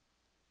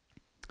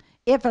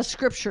 If a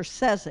scripture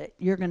says it,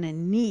 you're going to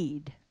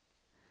need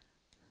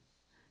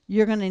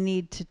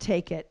to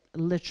take it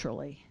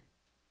literally.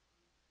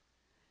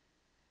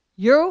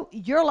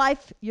 Your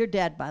life, you're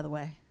dead, by the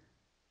way.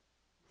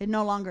 It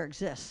no longer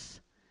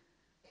exists.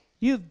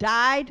 You've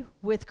died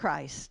with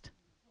Christ.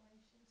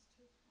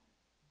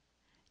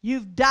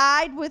 You've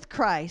died with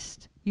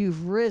Christ.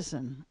 You've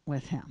risen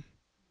with him.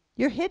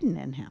 You're hidden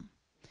in him.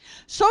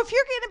 So if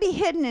you're going to be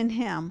hidden in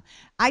him,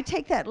 I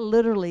take that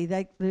literally.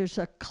 That there's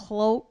a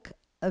cloak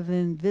of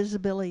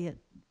invisibility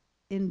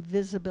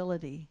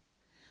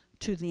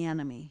to the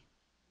enemy.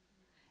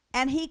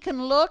 And he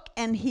can look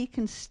and he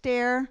can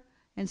stare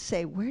and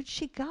say, where'd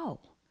she go?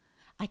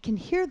 I can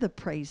hear the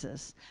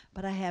praises,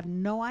 but I have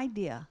no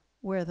idea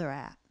where they're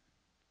at.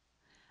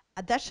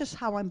 That's just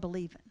how I'm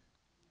believing.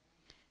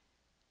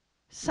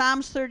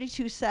 Psalms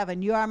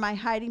 32:7, you are my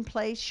hiding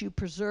place. You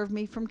preserve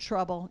me from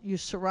trouble. You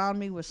surround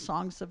me with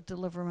songs of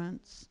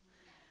deliverance.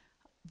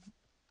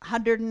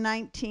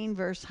 119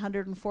 verse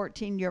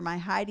 114, you're my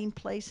hiding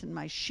place and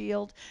my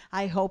shield.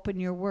 I hope in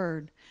your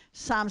word.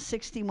 Psalm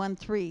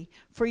 61:3,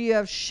 for you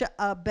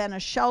have been a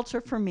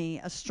shelter for me,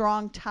 a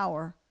strong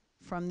tower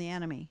from the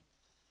enemy.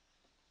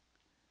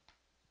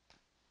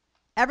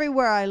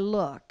 Everywhere I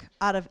look,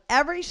 out of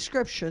every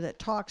scripture that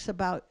talks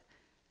about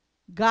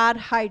God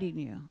hiding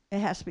you, it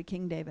has to be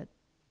King David.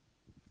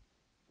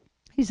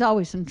 He's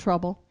always in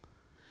trouble.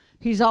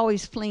 He's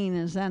always fleeing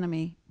his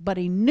enemy, but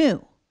he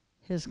knew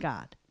his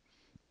God.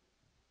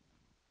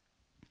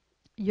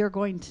 You're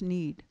going to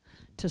need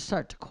to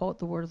start to quote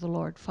the word of the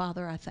Lord.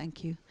 Father, I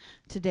thank you.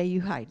 Today you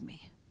hide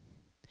me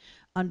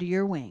under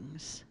your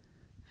wings.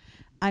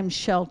 I'm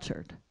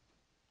sheltered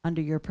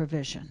under your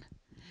provision.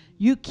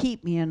 You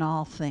keep me in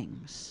all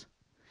things.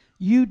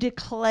 You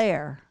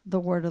declare the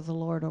word of the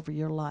Lord over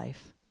your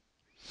life.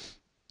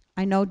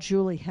 I know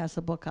Julie has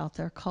a book out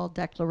there called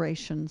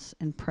Declarations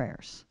and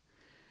Prayers.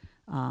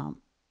 I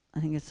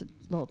think it's a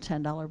little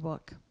 $10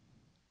 book.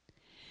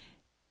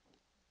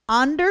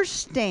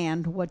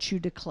 Understand what you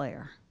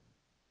declare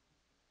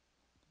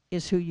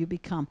is who you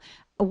become.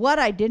 What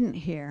I didn't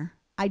hear,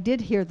 I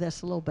did hear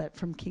this a little bit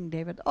from King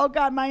David. Oh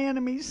God, my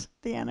enemies,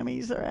 the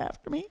enemies are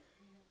after me.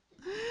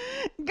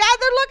 God,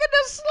 they're looking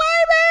to slay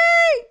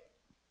me.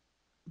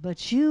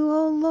 But you,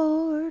 O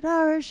Lord,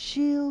 are a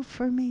shield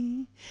for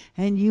me,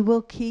 and you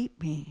will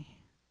keep me.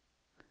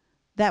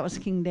 That was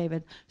King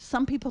David.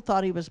 Some people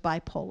thought he was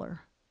bipolar.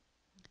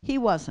 He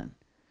wasn't.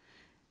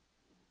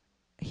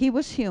 He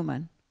was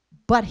human,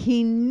 but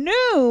he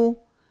knew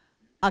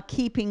a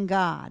keeping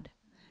God.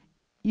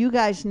 You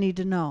guys need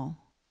to know,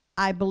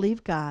 I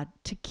believe God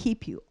to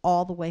keep you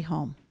all the way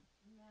home.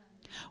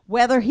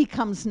 Whether he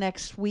comes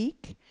next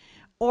week,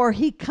 or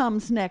he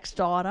comes next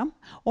autumn,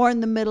 or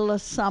in the middle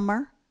of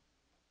summer,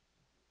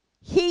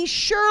 he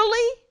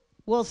surely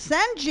will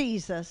send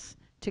Jesus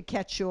to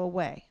catch you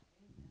away.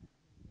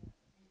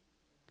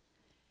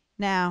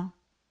 Now,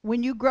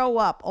 when you grow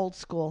up old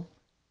school,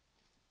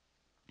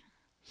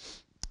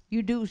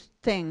 you do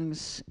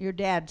things, your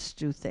dads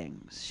do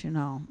things, you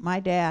know.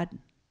 My dad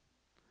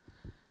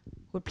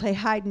would play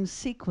hide and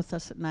seek with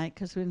us at night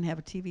because we didn't have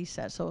a TV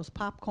set. So it was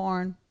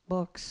popcorn,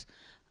 books,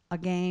 a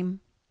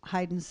game,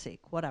 hide and seek,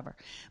 whatever.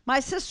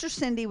 My sister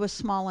Cindy was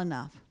small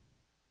enough.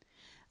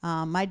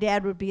 My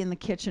dad would be in the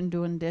kitchen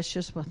doing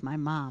dishes with my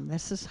mom.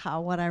 This is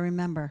what I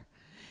remember.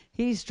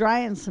 He's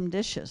drying some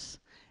dishes,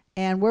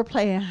 and we're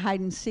playing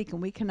hide and seek,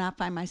 and we cannot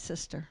find my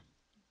sister.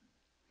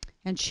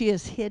 And she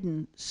is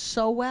hidden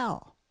so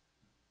well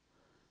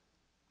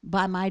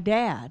by my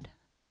dad,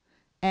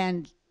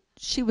 and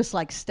she was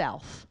like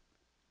stealth.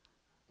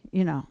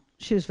 You know,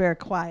 she was very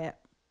quiet.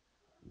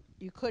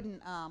 You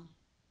couldn't,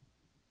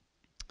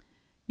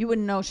 you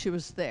wouldn't know she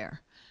was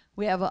there.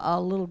 We have a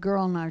little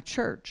girl in our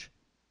church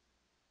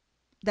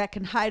that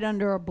can hide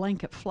under a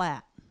blanket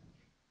flat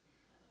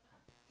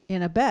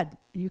in a bed.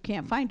 You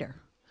can't find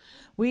her.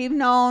 We've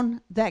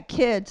known that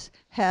kids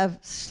have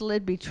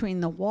slid between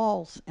the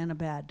walls in a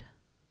bed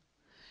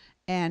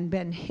and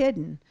been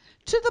hidden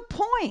to the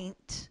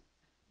point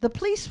the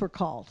police were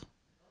called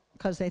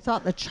because they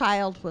thought the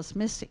child was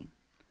missing.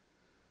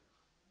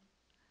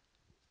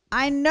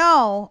 I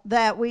know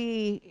that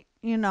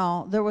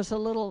there was a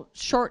little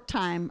short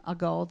time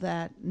ago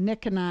that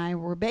Nick and I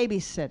were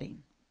babysitting.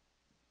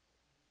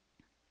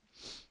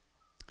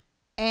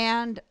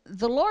 And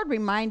the Lord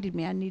reminded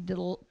me I need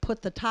to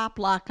put the top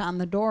lock on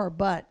the door,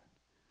 but,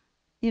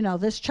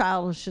 this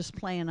child was just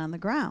playing on the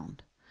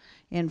ground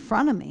in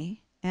front of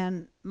me,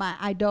 and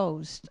I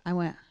dozed. I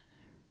went,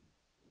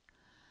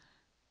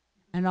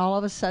 and all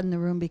of a sudden the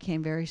room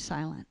became very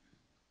silent.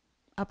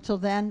 Up till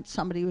then,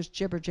 somebody was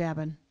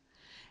jibber-jabbing.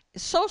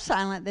 So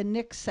silent that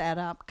Nick sat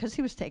up because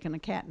he was taking a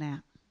cat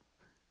nap.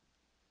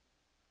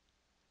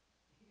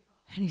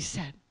 And he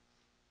said,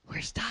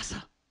 "Where's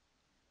Dasa?"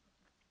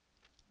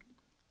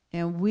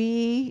 And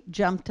we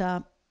jumped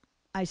up.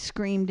 I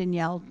screamed and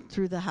yelled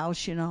through the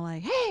house,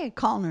 like, hey,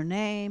 calling her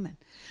name, and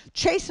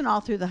chasing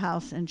all through the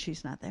house, and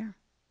she's not there.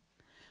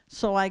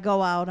 So I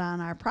go out on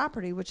our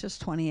property, which is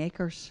 20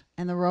 acres,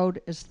 and the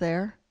road is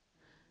there,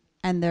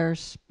 and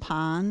there's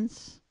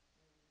ponds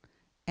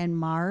and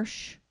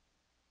marsh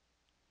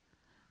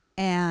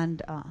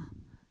and,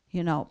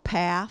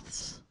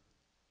 paths,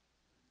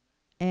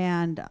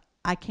 and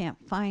I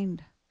can't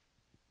find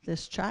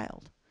this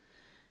child.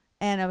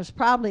 And it was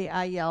probably,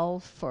 I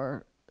yelled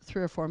for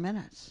 3 or 4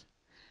 minutes.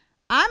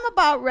 I'm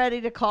about ready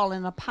to call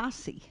in a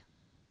posse.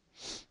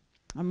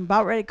 I'm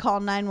about ready to call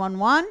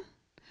 911.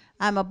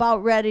 I'm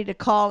about ready to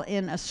call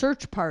in a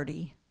search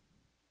party.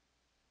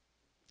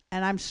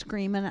 And I'm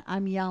screaming,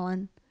 I'm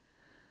yelling,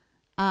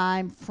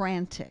 I'm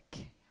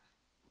frantic.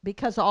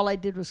 because all I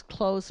did was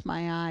close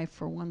my eye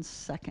for 1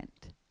 second.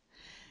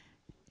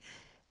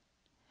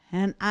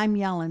 And I'm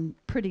yelling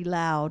pretty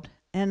loud.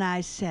 And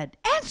I said,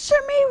 answer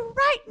me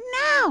right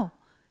now.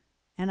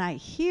 And I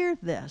hear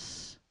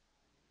this.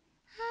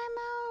 I'm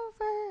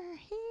over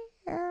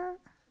here.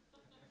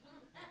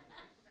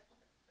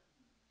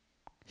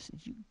 I said,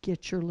 you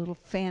get your little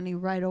fanny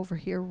right over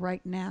here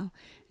right now.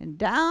 And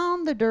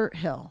down the dirt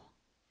hill,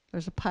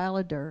 there's a pile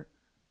of dirt.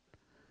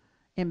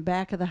 In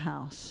back of the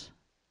house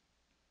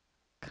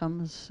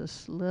comes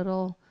this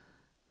little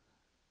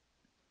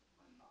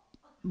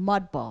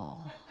mud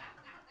ball.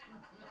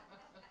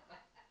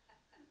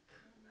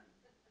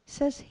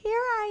 Says, here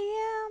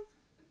I am.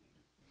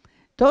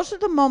 Those are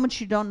the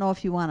moments you don't know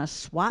if you want to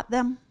swat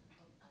them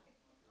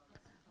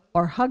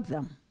or hug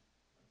them.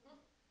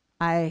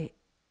 I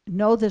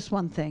know this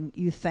one thing.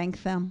 You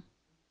thank them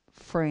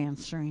for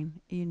answering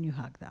and you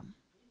hug them.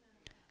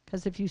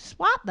 Because if you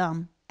swat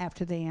them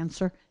after they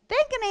answer, they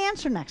ain't going to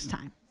answer next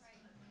time.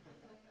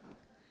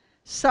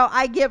 So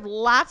I give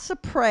lots of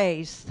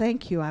praise.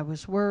 Thank you. I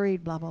was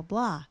worried, blah, blah,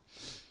 blah.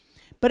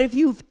 But if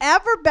you've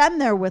ever been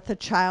there with a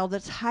child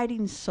that's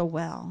hiding so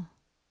well,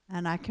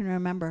 and I can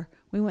remember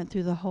we went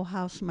through the whole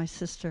house, my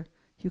sister,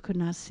 you could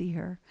not see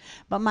her.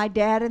 But my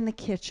dad in the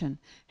kitchen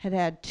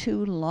had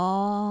 2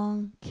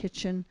 long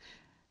kitchen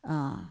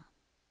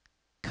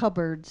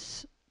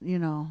cupboards,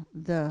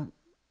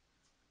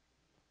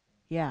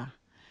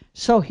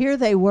 So here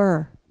they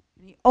were.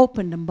 And he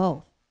opened them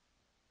both.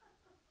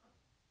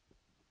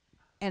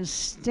 And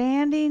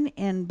standing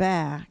in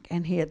back,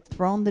 and he had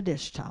thrown the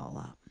dish towel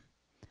up.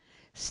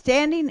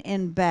 Standing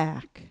in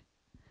back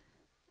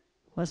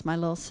was my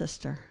little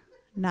sister.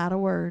 Not a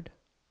word.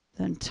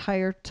 The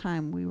entire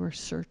time we were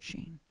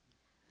searching.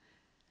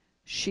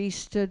 She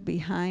stood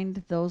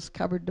behind those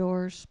cupboard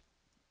doors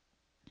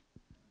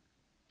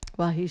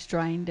while he's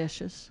drying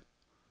dishes.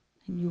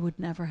 And you would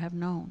never have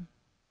known.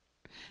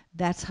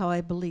 That's how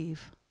I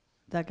believe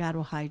that God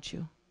will hide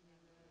you.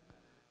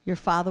 Your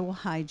Father will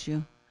hide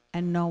you,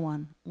 and no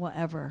one will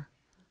ever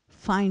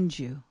find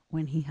you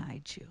when he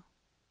hides you.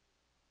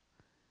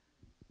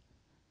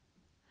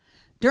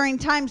 During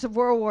times of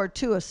World War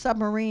II, a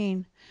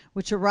submarine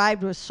which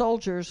arrived with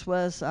soldiers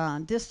was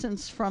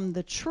distanced from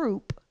the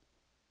troop.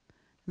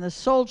 And the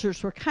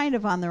soldiers were kind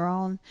of on their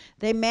own.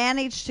 They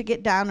managed to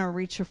get down and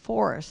reach a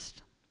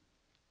forest.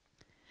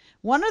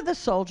 One of the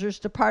soldiers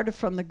departed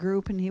from the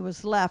group, and he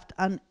was left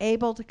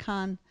unable to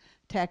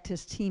contact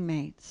his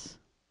teammates.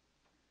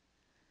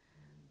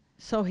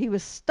 So he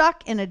was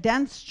stuck in a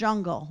dense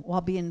jungle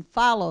while being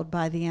followed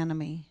by the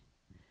enemy.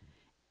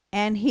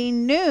 And he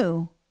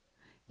knew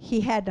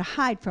he had to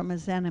hide from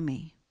his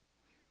enemy.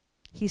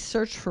 He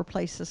searched for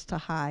places to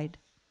hide.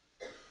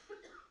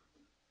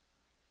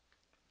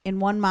 In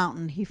one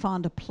mountain, he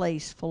found a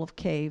place full of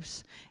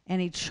caves,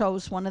 and he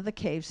chose one of the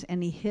caves,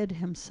 and he hid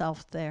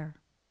himself there.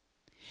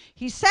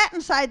 He sat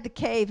inside the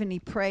cave, and he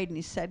prayed, and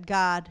he said,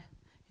 God,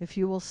 if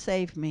you will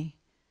save me,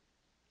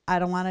 I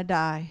don't want to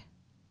die.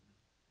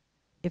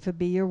 If it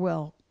be your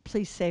will,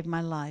 please save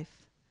my life.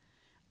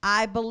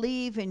 I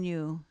believe in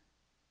you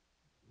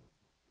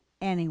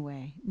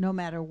anyway, no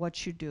matter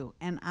what you do,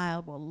 and I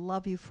will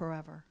love you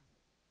forever.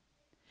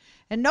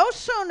 And no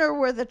sooner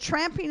were the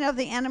tramping of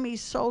the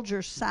enemy's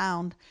soldiers'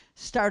 sound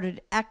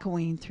started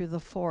echoing through the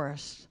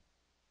forest.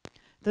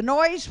 The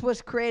noise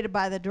was created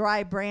by the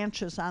dry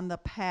branches on the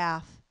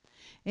path.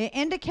 It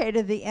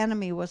indicated the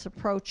enemy was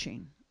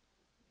approaching.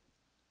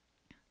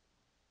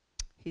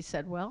 He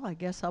said, well, I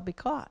guess I'll be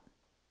caught.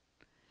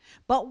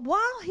 But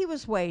while he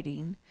was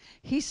waiting,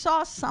 he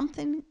saw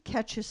something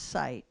catch his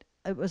sight.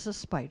 It was a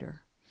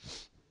spider.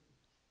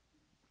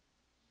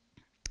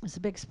 It was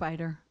a big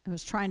spider. It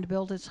was trying to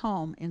build its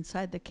home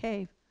inside the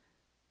cave.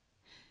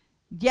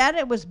 Yet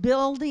it was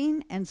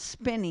building and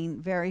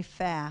spinning very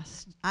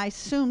fast. I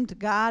assumed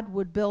God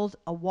would build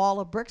a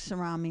wall of bricks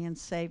around me and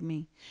save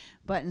me.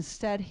 But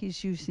instead,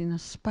 he's using a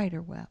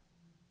spider web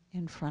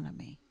in front of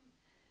me.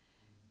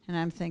 And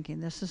I'm thinking,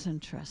 this is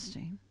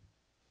interesting.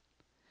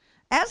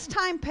 As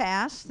time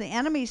passed, the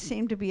enemy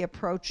seemed to be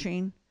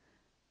approaching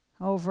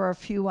over a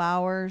few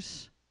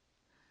hours.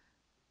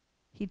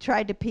 He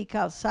tried to peek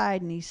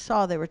outside, and he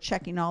saw they were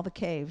checking all the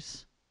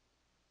caves.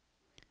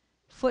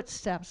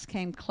 Footsteps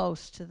came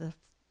close to the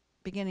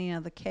beginning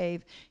of the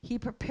cave. He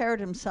prepared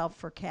himself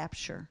for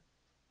capture.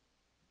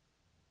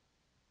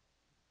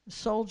 The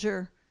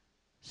soldier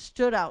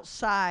stood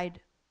outside,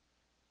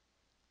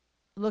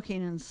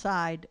 looking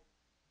inside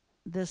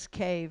this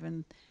cave,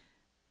 and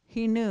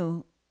he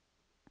knew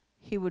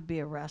he would be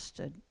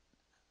arrested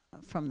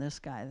from this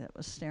guy that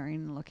was staring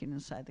and looking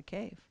inside the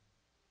cave.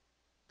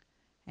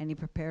 And he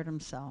prepared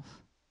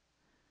himself.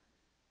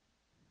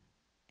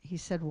 He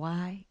said,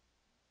 why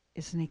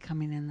isn't he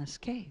coming in this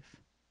cave?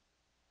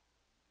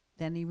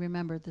 Then he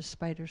remembered the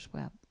spider's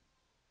web.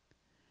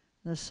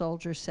 The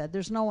soldier said,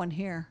 there's no one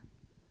here,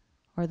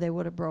 or they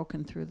would have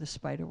broken through the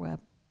spider web.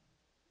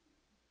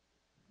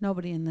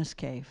 Nobody in this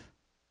cave.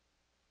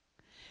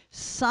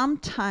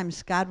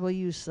 Sometimes God will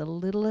use the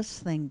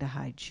littlest thing to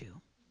hide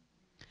you.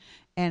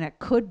 And it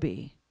could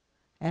be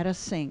at a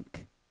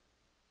sink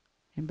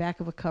in back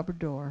of a cupboard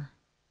door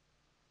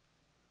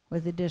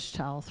with a dish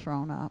towel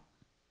thrown up.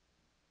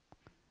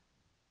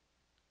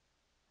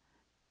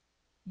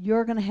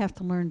 You're going to have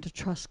to learn to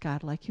trust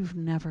God like you've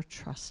never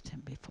trusted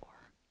him before.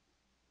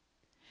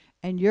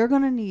 And you're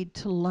going to need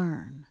to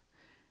learn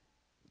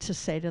to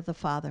say to the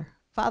Father,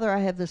 Father, I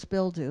have this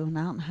bill due, and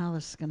I don't know how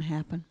this is going to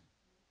happen.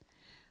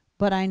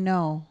 But I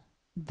know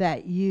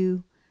that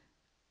you're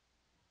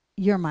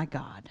my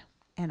God,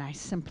 and I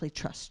simply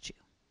trust you.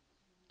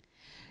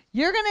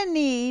 You're going to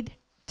need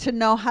to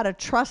know how to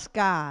trust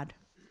God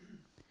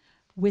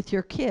with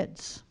your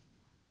kids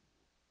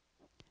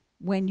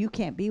when you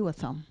can't be with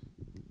them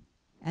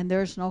and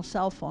there's no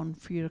cell phone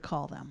for you to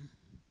call them.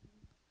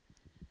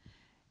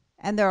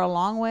 And they're a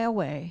long way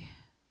away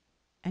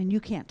and you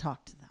can't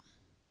talk to them.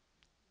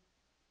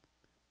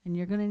 And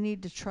you're going to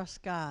need to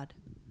trust God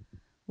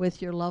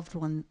with your loved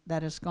one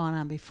that has gone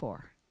on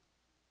before.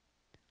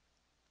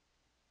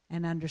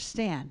 And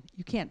understand,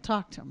 you can't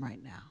talk to them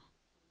right now,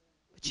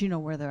 but you know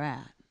where they're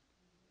at.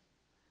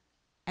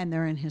 And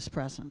they're in his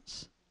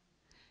presence.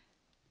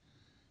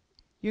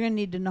 You're going to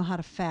need to know how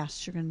to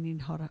fast. You're going to need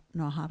to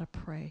know how to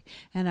pray.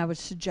 And I would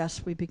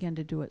suggest we begin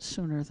to do it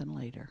sooner than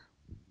later.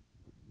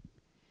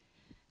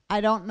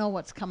 I don't know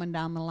what's coming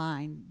down the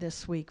line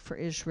this week for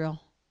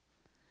Israel.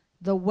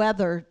 The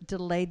weather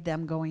delayed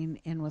them going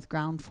in with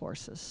ground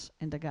forces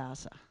into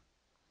Gaza.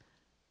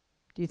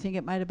 Do you think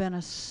it might have been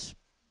a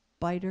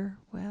spider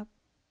web?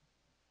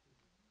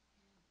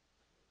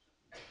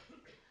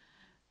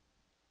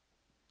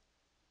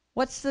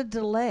 What's the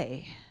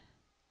delay?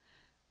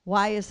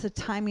 Why is the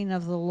timing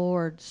of the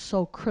Lord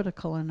so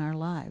critical in our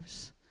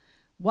lives?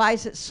 Why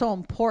is it so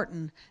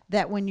important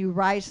that when you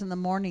rise in the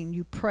morning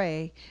you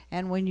pray,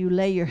 and when you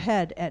lay your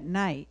head at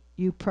night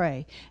you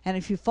pray? And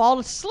if you fall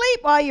asleep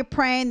while you're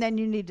praying, then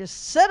you need to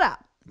sit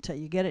up until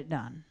you get it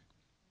done.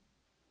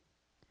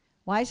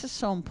 Why is it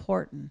so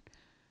important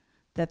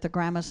that the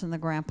grandmas and the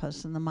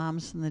grandpas and the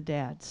moms and the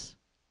dads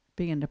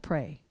begin to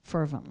pray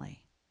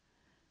fervently?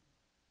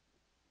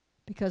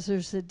 Because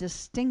there's a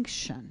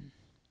distinction.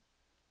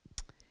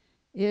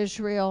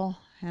 Israel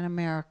and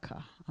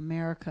America.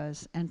 America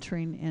is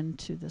entering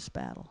into this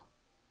battle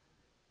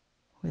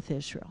with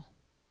Israel.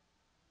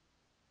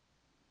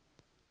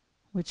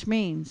 Which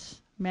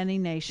means many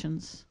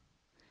nations,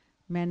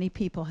 many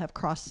people have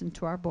crossed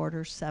into our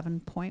borders,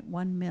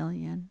 7.1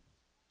 million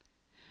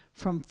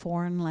from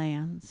foreign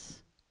lands.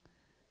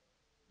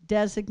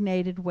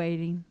 Designated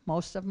waiting.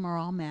 Most of them are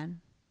all men.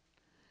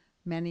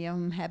 Many of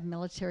them have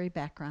military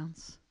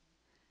backgrounds.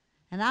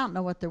 And I don't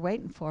know what they're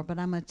waiting for, but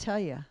I'm going to tell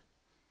you,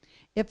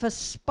 if a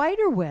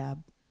spider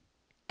web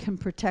can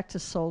protect a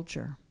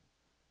soldier,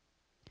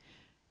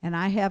 and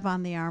I have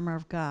on the armor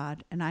of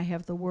God, and I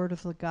have the word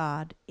of the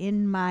God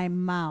in my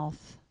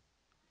mouth,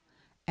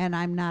 and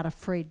I'm not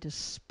afraid to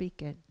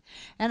speak it,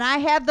 and I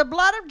have the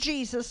blood of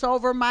Jesus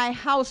over my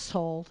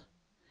household,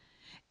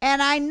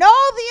 and I know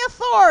the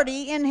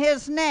authority in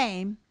his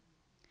name,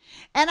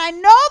 and I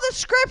know the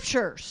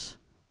scriptures,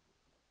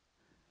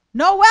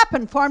 no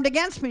weapon formed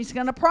against me is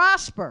going to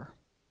prosper.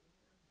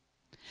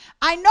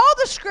 I know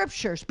the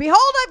scriptures.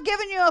 Behold, I've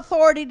given you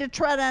authority to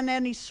tread on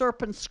any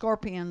serpents,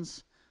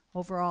 scorpions,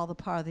 over all the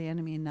power of the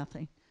enemy, and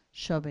nothing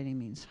shall by any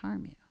means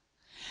harm you.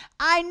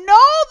 I know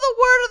the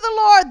word of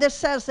the Lord that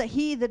says that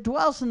he that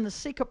dwells in the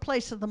secret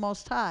place of the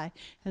Most High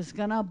is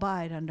going to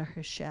abide under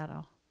his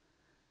shadow.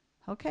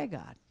 Okay,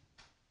 God.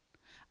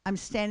 I'm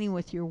standing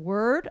with your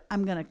word.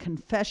 I'm going to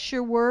confess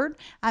your word.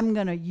 I'm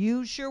going to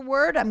use your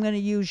word. I'm going to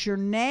use your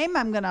name.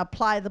 I'm going to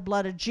apply the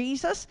blood of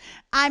Jesus.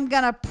 I'm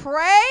going to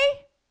pray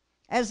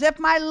as if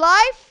my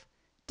life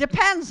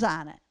depends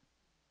on it.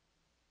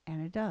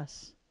 And it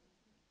does.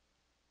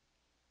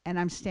 And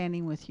I'm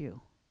standing with you.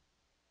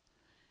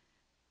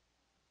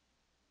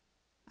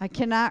 I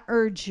cannot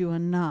urge you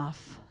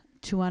enough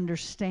to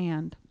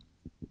understand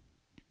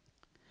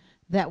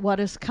that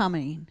what is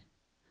coming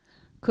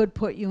could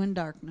put you in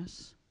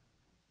darkness.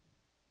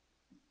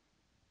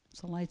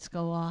 So lights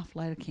go off,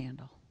 light a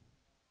candle.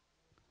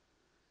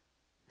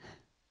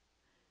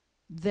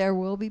 There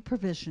will be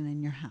provision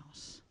in your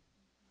house.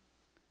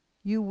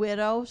 You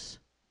widows,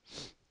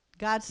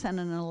 God sent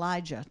an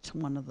Elijah to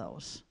one of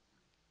those.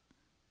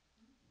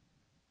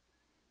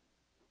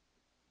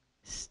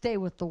 Stay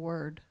with the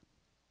word.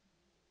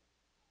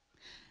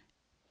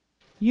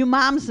 You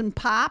moms and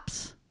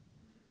pops,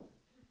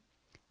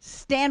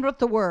 stand with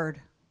the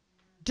word.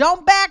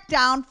 Don't back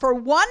down for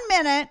 1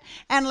 minute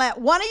and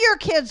let one of your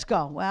kids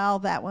go. Well,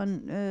 that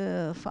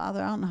one,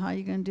 Father, I don't know how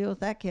you're going to deal with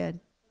that kid.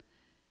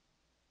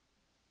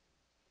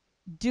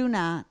 Do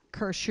not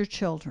curse your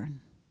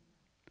children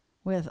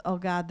with, oh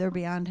God, they're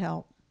beyond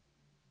help.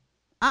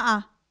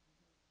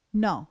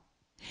 No.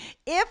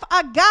 If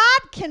a God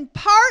can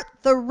part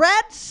the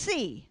Red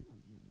Sea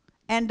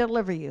and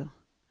deliver you,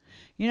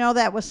 you know,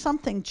 that was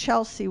something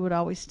Chelsea would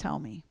always tell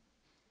me.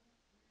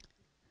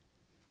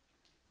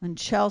 When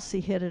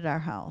Chelsea hid at our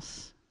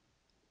house.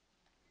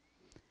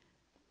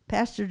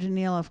 Pastor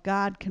Deneille, if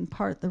God can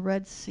part the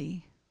Red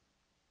Sea,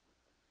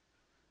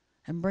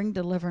 and bring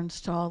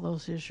deliverance to all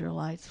those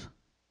Israelites,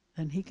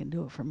 then he can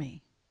do it for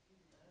me.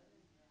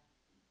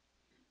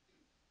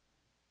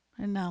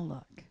 And now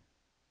look.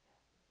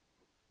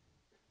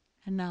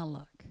 And now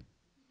look.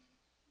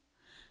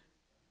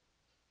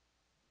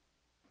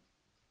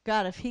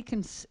 God, if he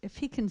can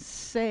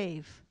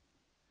save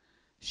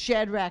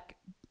Shadrach,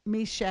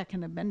 Meshach,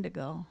 and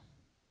Abednego,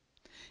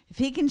 if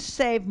he can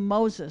save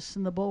Moses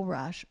in the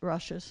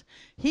bulrushes,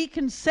 he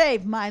can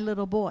save my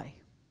little boy.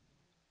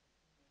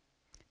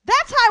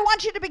 That's how I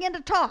want you to begin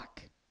to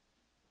talk.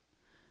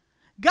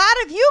 God,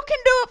 if you can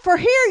do it for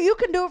here, you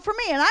can do it for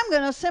me. And I'm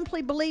going to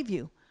simply believe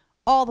you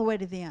all the way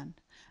to the end.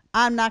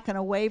 I'm not going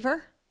to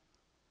waver.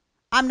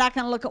 I'm not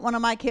going to look at one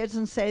of my kids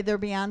and say they're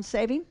beyond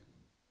saving,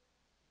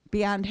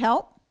 beyond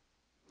help.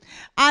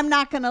 I'm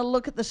not going to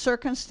look at the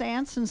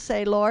circumstance and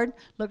say, Lord,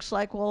 looks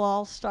like we'll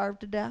all starve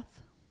to death.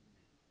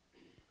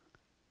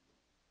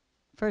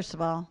 First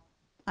of all,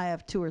 I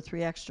have 2 or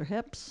 3 extra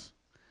hips.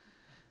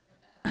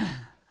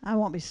 I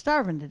won't be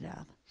starving to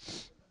death.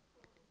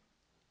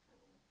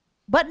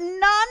 But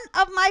none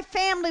of my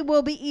family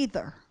will be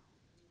either.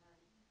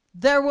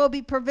 There will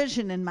be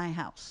provision in my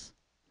house.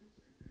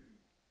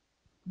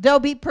 There'll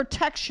be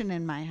protection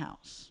in my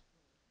house.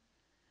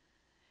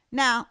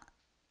 Now,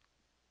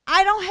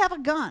 I don't have a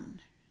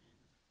gun.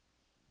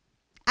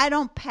 I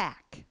don't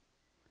pack.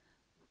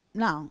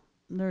 Now,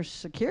 there's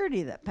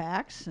security that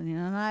packs,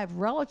 and I have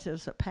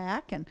relatives that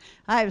pack, and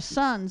I have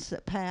sons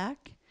that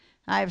pack.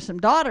 I have some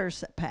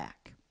daughters that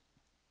pack.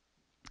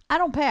 I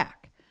don't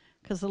pack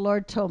because the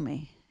Lord told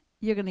me,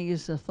 you're going to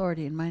use the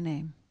authority in my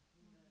name.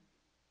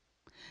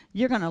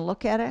 You're going to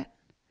look at it.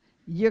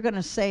 You're going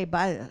to say,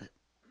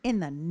 in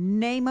the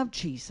name of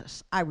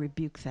Jesus, I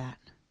rebuke that.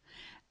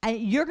 And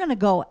you're going to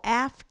go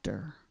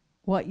after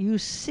what you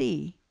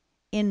see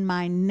in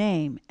my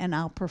name, and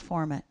I'll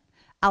perform it.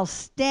 I'll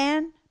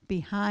stand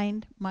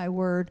behind my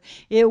word.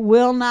 It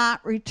will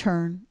not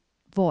return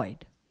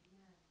void.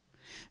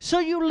 So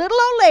you little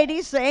old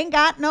ladies, they ain't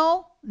got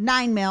no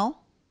 9 mil.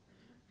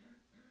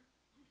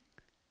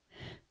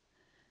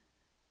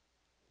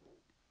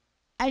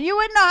 And you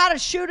wouldn't know how to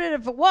shoot it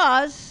if it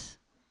was.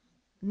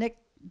 Nick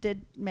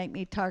did make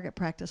me target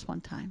practice one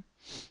time.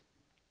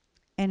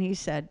 And he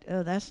said,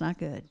 oh, that's not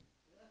good.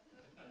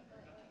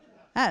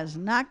 That is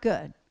not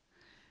good.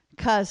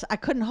 Because I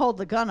couldn't hold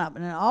the gun up,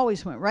 and it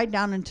always went right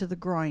down into the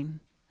groin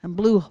and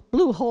blew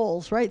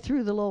holes right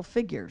through the little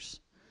figures.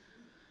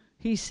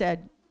 He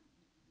said,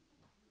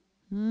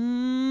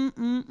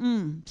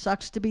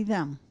 sucks to be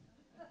them.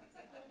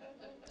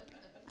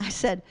 I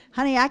said,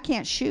 honey, I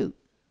can't shoot.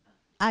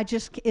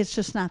 It's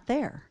just not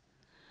there.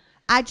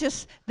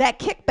 That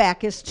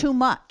kickback is too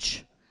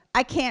much.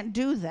 I can't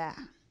do that.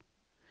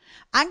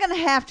 I'm going to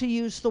have to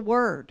use the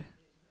word.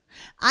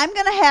 I'm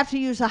going to have to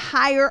use a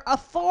higher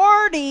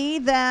authority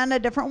than a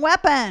different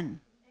weapon. Amen.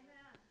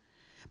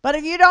 But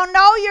if you don't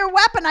know your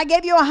weapon, I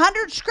gave you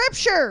 100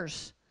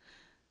 scriptures.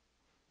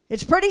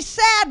 It's pretty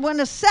sad when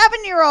a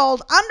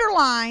 7-year-old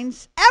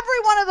underlines every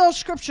one of those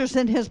scriptures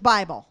in his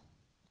Bible.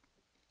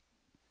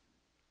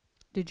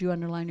 Did you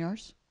underline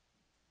yours?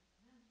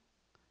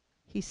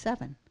 He's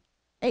 7.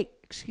 8.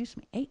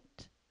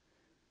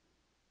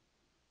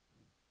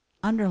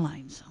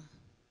 Underlines them.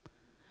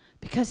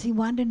 Because he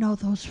wanted to know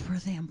those were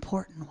the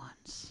important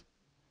ones.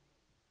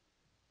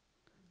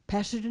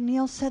 Pastor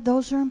Deneille said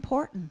those are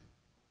important.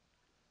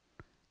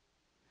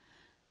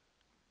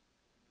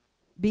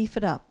 Beef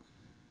it up.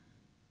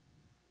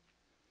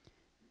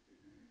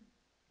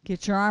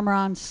 Get your armor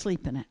on,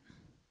 sleep in it.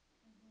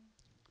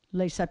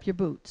 Lace up your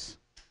boots.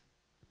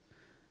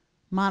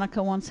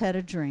 Monica once had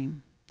a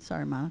dream.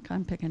 Sorry, Monica,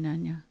 I'm picking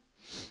on you.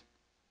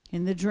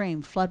 In the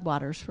dream,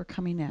 floodwaters were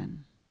coming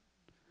in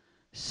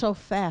so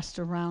fast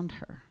around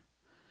her.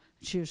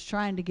 She was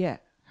trying to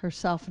get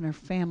herself and her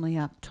family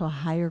up to a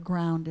higher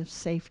ground of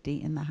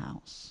safety in the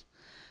house,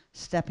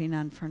 stepping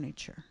on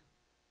furniture.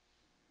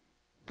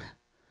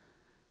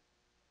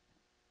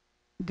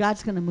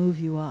 God's going to move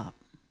you up.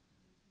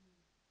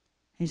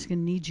 He's going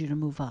to need you to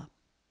move up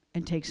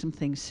and take some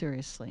things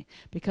seriously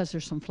because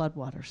there's some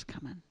floodwaters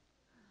coming.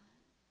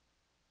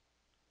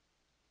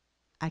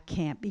 I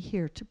can't be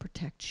here to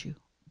protect you,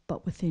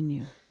 but within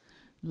you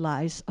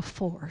lies a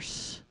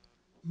force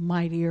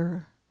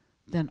mightier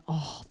than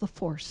all the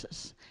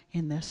forces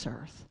in this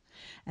earth.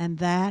 And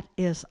that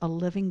is a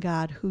living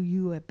God who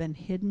you have been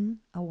hidden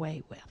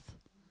away with.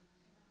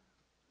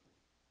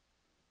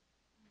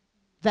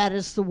 That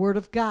is the Word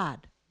of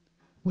God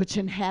which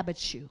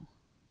inhabits you.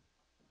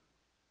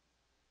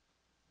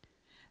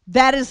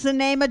 That is the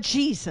name of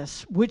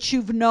Jesus, which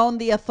you've known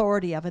the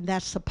authority of, and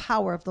that's the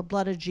power of the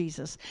blood of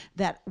Jesus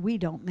that we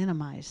don't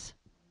minimize.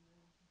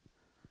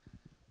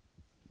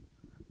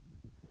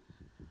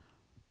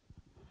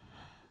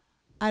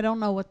 I don't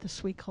know what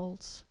this week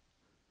holds.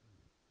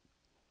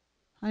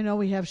 I know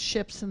we have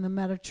ships in the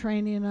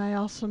Mediterranean. I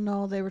also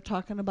know they were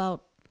talking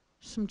about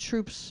some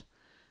troops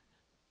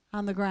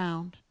on the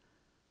ground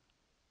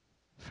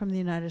from the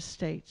United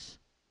States.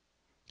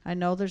 I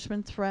know there's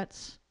been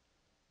threats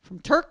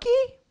from Turkey.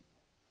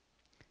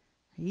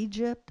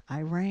 Egypt,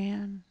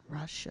 Iran,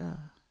 Russia,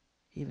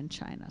 even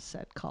China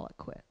said, call it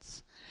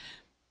quits.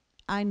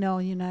 I know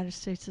the United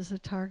States is a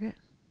target,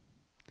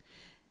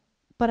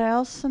 but I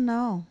also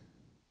know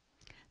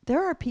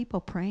there are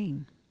people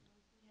praying,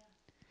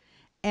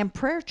 and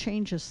prayer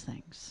changes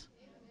things.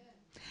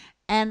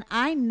 And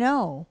I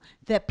know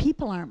that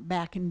people aren't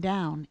backing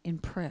down in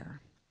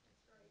prayer.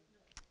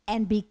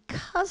 And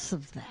because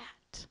of that,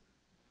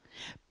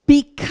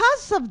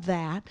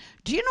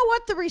 do you know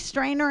what the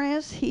restrainer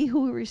is? He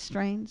who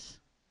restrains.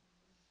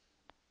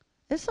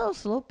 It's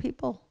those little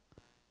people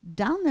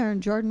down there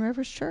in Jordan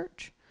Rivers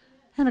Church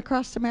and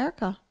across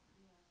America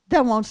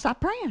that won't stop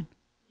praying.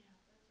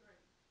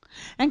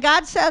 And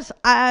God says,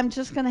 I'm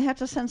just going to have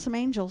to send some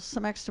angels,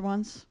 some extra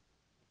ones.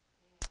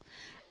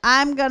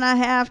 I'm going to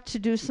have to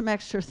do some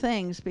extra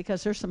things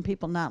because there's some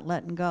people not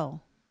letting go.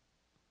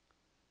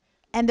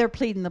 And they're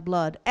pleading the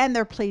blood, and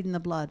they're pleading the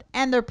blood,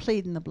 and they're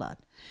pleading the blood.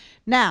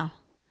 Now,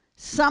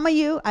 some of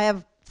you, I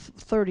have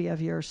 30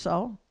 of you or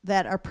so,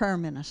 that are prayer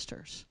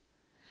ministers.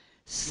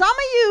 Some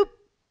of you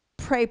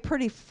pray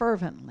pretty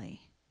fervently,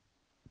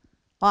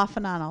 off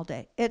and on all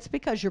day. It's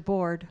because you're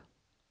bored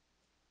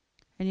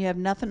and you have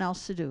nothing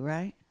else to do,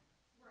 right?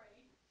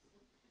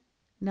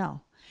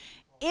 No.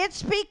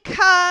 It's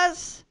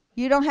because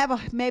you don't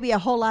have maybe a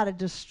whole lot of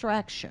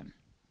distraction.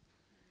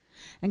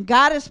 And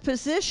God has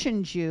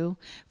positioned you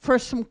for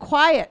some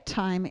quiet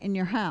time in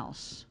your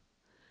house.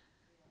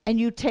 And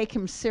you take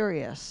him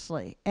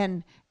seriously.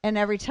 And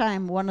every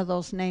time one of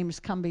those names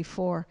come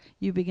before,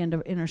 you begin to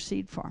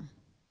intercede for him.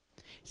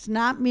 It's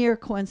not mere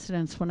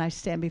coincidence when I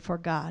stand before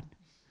God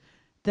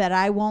that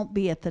I won't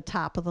be at the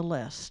top of the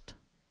list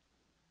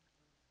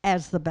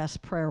as the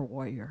best prayer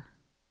warrior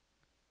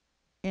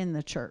in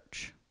the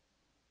church.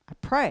 I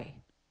pray.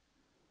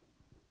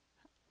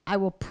 I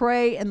will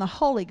pray in the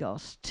Holy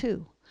Ghost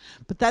too.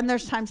 But then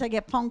there's times I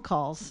get phone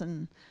calls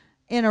and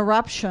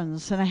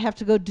interruptions and I have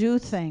to go do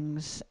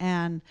things.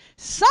 And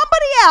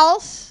somebody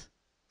else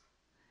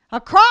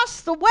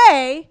across the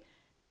way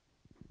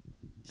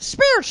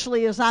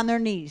spiritually is on their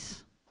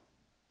knees.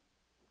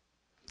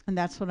 And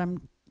that's what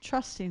I'm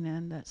trusting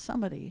in, that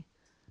somebody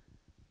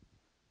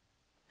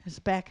is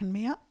backing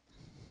me up.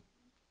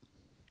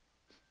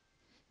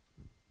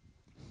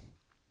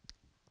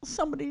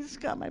 Somebody's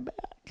got my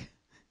back.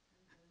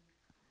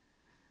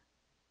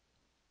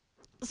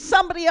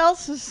 Somebody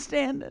else is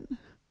standing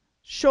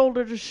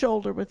shoulder to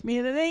shoulder with me,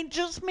 and it ain't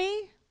just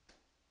me.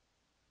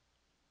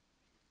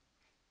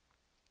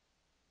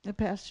 And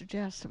Pastor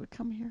Jasta would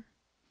come here.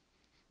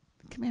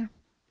 Come here.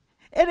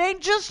 It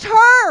ain't just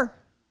her.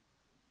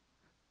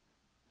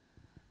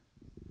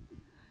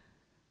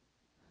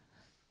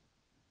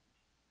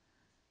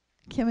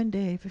 Kim and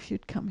Dave, if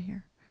you'd come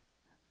here.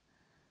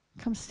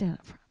 Come stand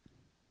up front.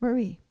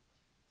 Marie.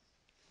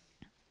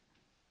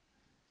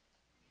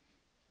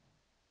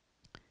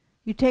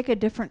 You take a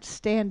different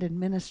stand in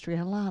ministry.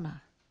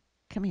 Alana,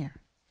 come here.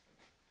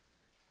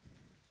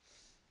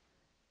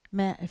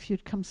 Matt, if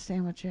you'd come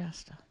stand with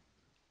Jasta.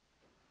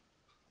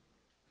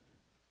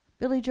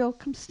 Billy Joe,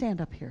 come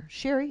stand up here.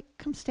 Sherry,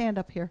 come stand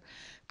up here.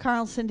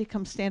 Carl and Cindy,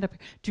 come stand up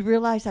here. Do you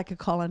realize I could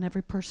call on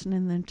every person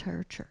in the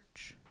entire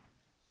church?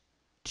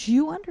 Do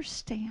you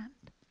understand?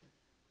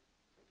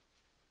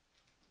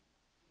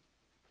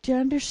 Do you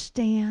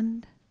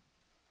understand?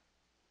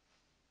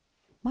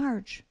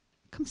 Marge,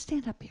 come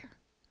stand up here.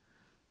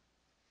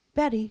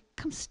 Betty,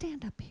 come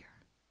stand up here.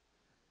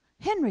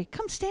 Henry,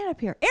 come stand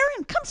up here.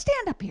 Aaron, come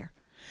stand up here.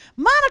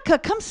 Monica,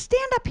 come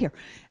stand up here.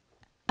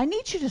 I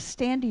need you to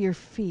stand to your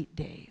feet,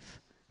 Dave.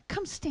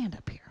 Come stand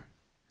up here.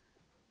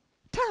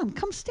 Tom,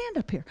 come stand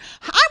up here.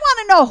 I want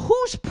to know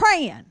who's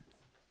praying.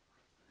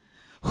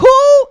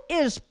 Who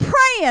is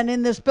praying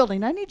in this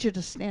building? I need you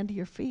to stand to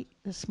your feet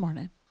this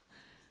morning.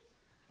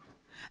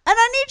 And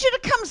I need you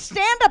to come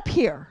stand up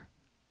here.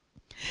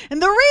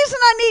 And the reason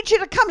I need you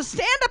to come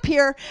stand up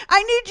here,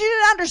 I need you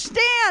to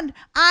understand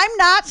I'm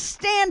not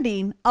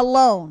standing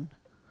alone.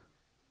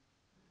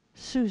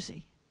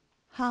 Susie,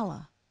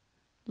 Hala,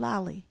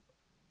 Lolly,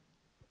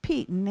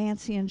 Pete and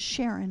Nancy and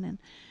Sharon and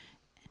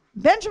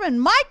Benjamin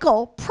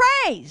Michael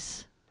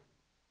prays.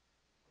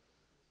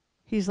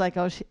 He's like,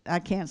 oh, I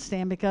can't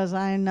stand because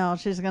I know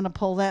she's going to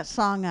pull that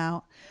song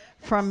out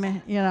from,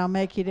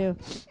 make you do.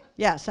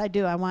 Yes, I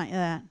do. I want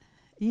that.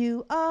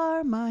 You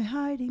are my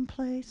hiding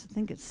place. I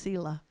think it's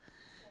Selah.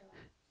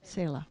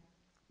 Selah.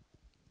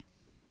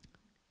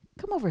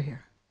 Come over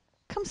here.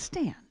 Come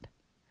stand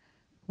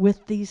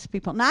with these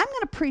people. Now, I'm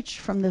going to preach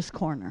from this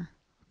corner,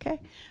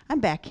 okay? I'm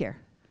back here.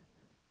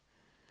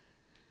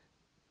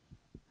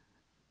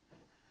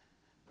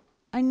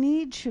 I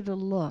need you to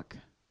look,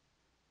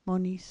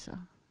 Monisa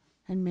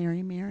and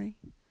Mary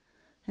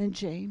and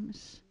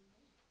James.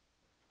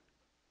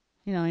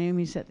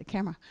 Amy's at the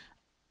camera.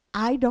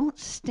 I don't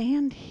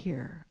stand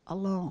here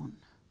alone.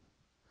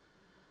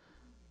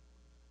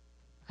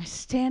 I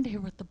stand here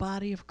with the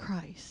body of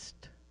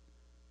Christ.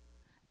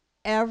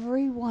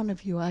 Every one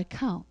of you, I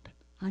count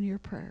on your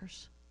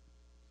prayers.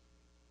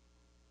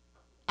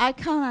 I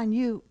count on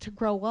you to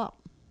grow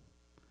up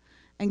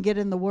and get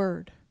in the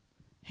Word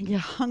and get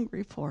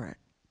hungry for it.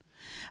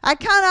 I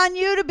count on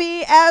you to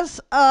be as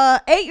an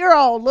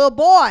 8-year-old little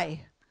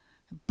boy.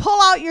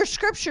 Pull out your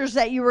scriptures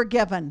that you were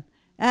given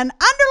and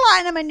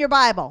underline them in your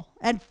Bible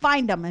and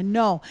find them and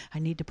know, I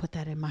need to put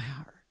that in my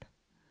heart.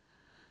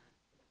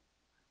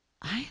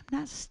 I am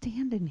not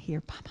standing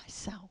here by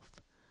myself.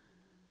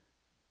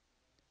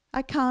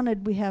 I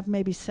counted, we have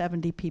maybe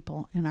 70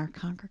 people in our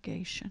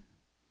congregation.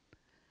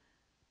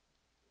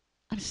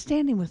 I'm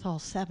standing with all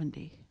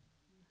 70.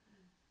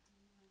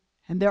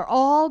 And they're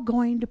all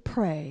going to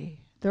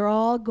pray. They're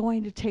all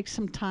going to take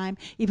some time,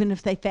 even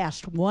if they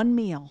fast one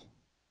meal,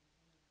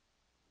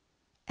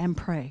 and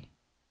pray.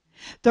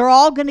 They're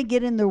all going to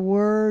get in their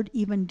word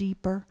even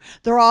deeper.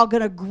 They're all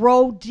going to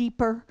grow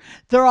deeper.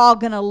 They're all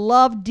going to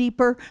love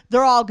deeper.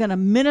 They're all going to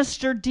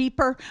minister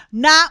deeper.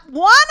 Not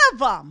one of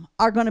them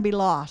are going to be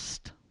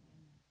lost.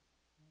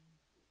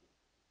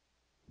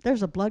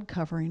 There's a blood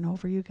covering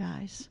over you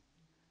guys.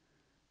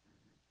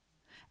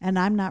 And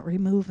I'm not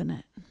removing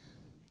it.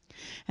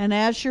 And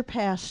as your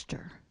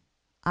pastor,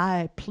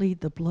 I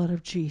plead the blood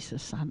of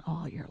Jesus on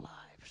all your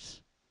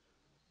lives.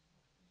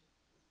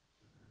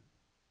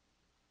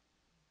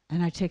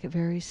 And I take it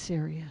very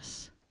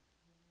serious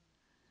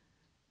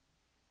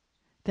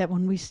that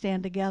when we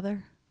stand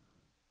together,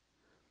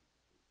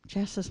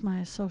 Jess is my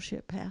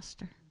associate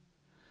pastor.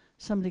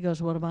 Somebody goes,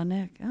 what about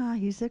Nick?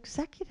 He's the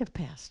executive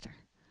pastor.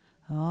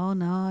 Oh,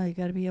 no, you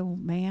got to be a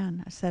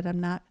man. I said, I'm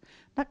not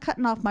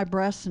cutting off my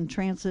breasts and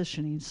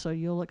transitioning, so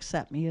you'll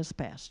accept me as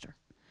pastor.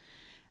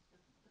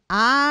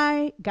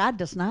 God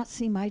does not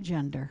see my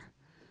gender,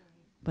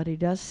 but he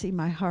does see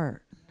my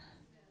heart.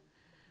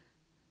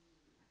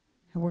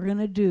 And we're going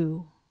to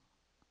do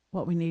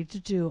what we need to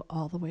do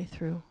all the way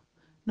through.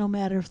 No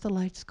matter if the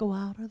lights go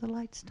out or the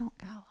lights don't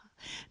go out.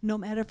 No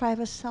matter if I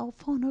have a cell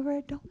phone or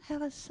I don't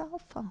have a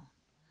cell phone.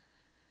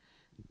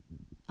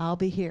 I'll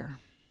be here.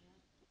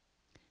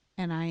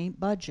 And I ain't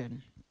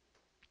budging.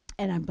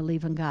 And I'm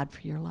believing God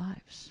for your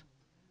lives.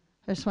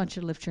 I just want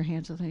you to lift your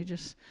hands with me.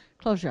 Just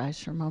close your eyes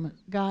for a moment.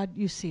 God,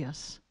 you see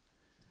us.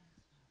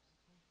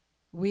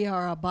 We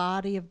are a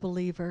body of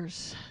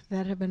believers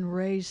that have been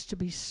raised to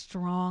be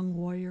strong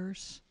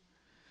warriors.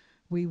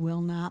 We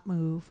will not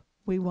move.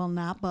 We will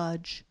not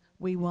budge.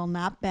 We will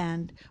not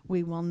bend.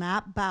 We will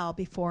not bow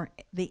before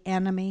the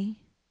enemy.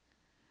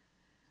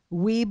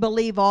 We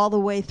believe all the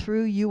way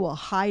through you will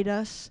hide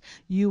us.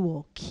 You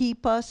will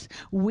keep us.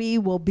 We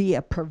will be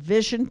a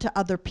provision to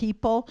other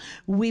people.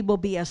 We will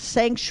be a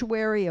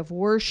sanctuary of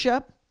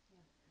worship.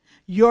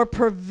 Your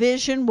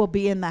provision will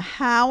be in the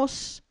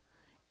house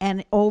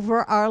and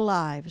over our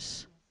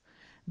lives.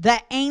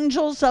 The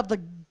angels of the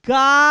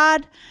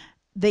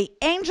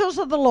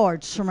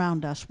Lord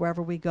surround us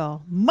wherever we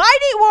go.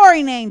 Mighty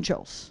warring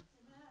angels.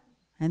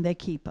 And they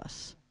keep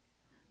us.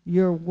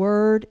 Your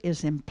word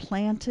is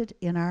implanted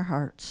in our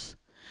hearts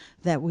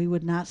that we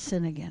would not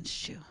sin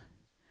against you.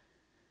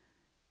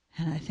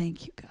 And I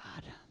thank you,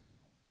 God.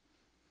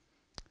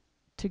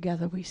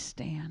 Together we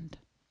stand,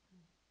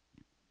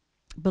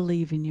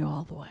 believing you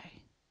all the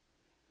way.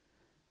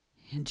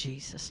 In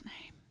Jesus'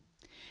 name.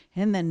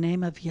 In the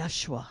name of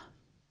Yeshua.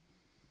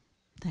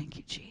 Thank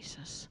you,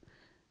 Jesus.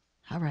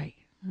 All right.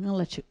 I'm going to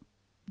let you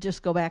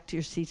just go back to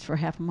your seats for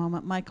half a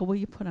moment. Michael, will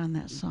you put on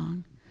that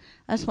song?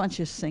 I just want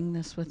you to sing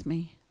this with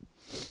me.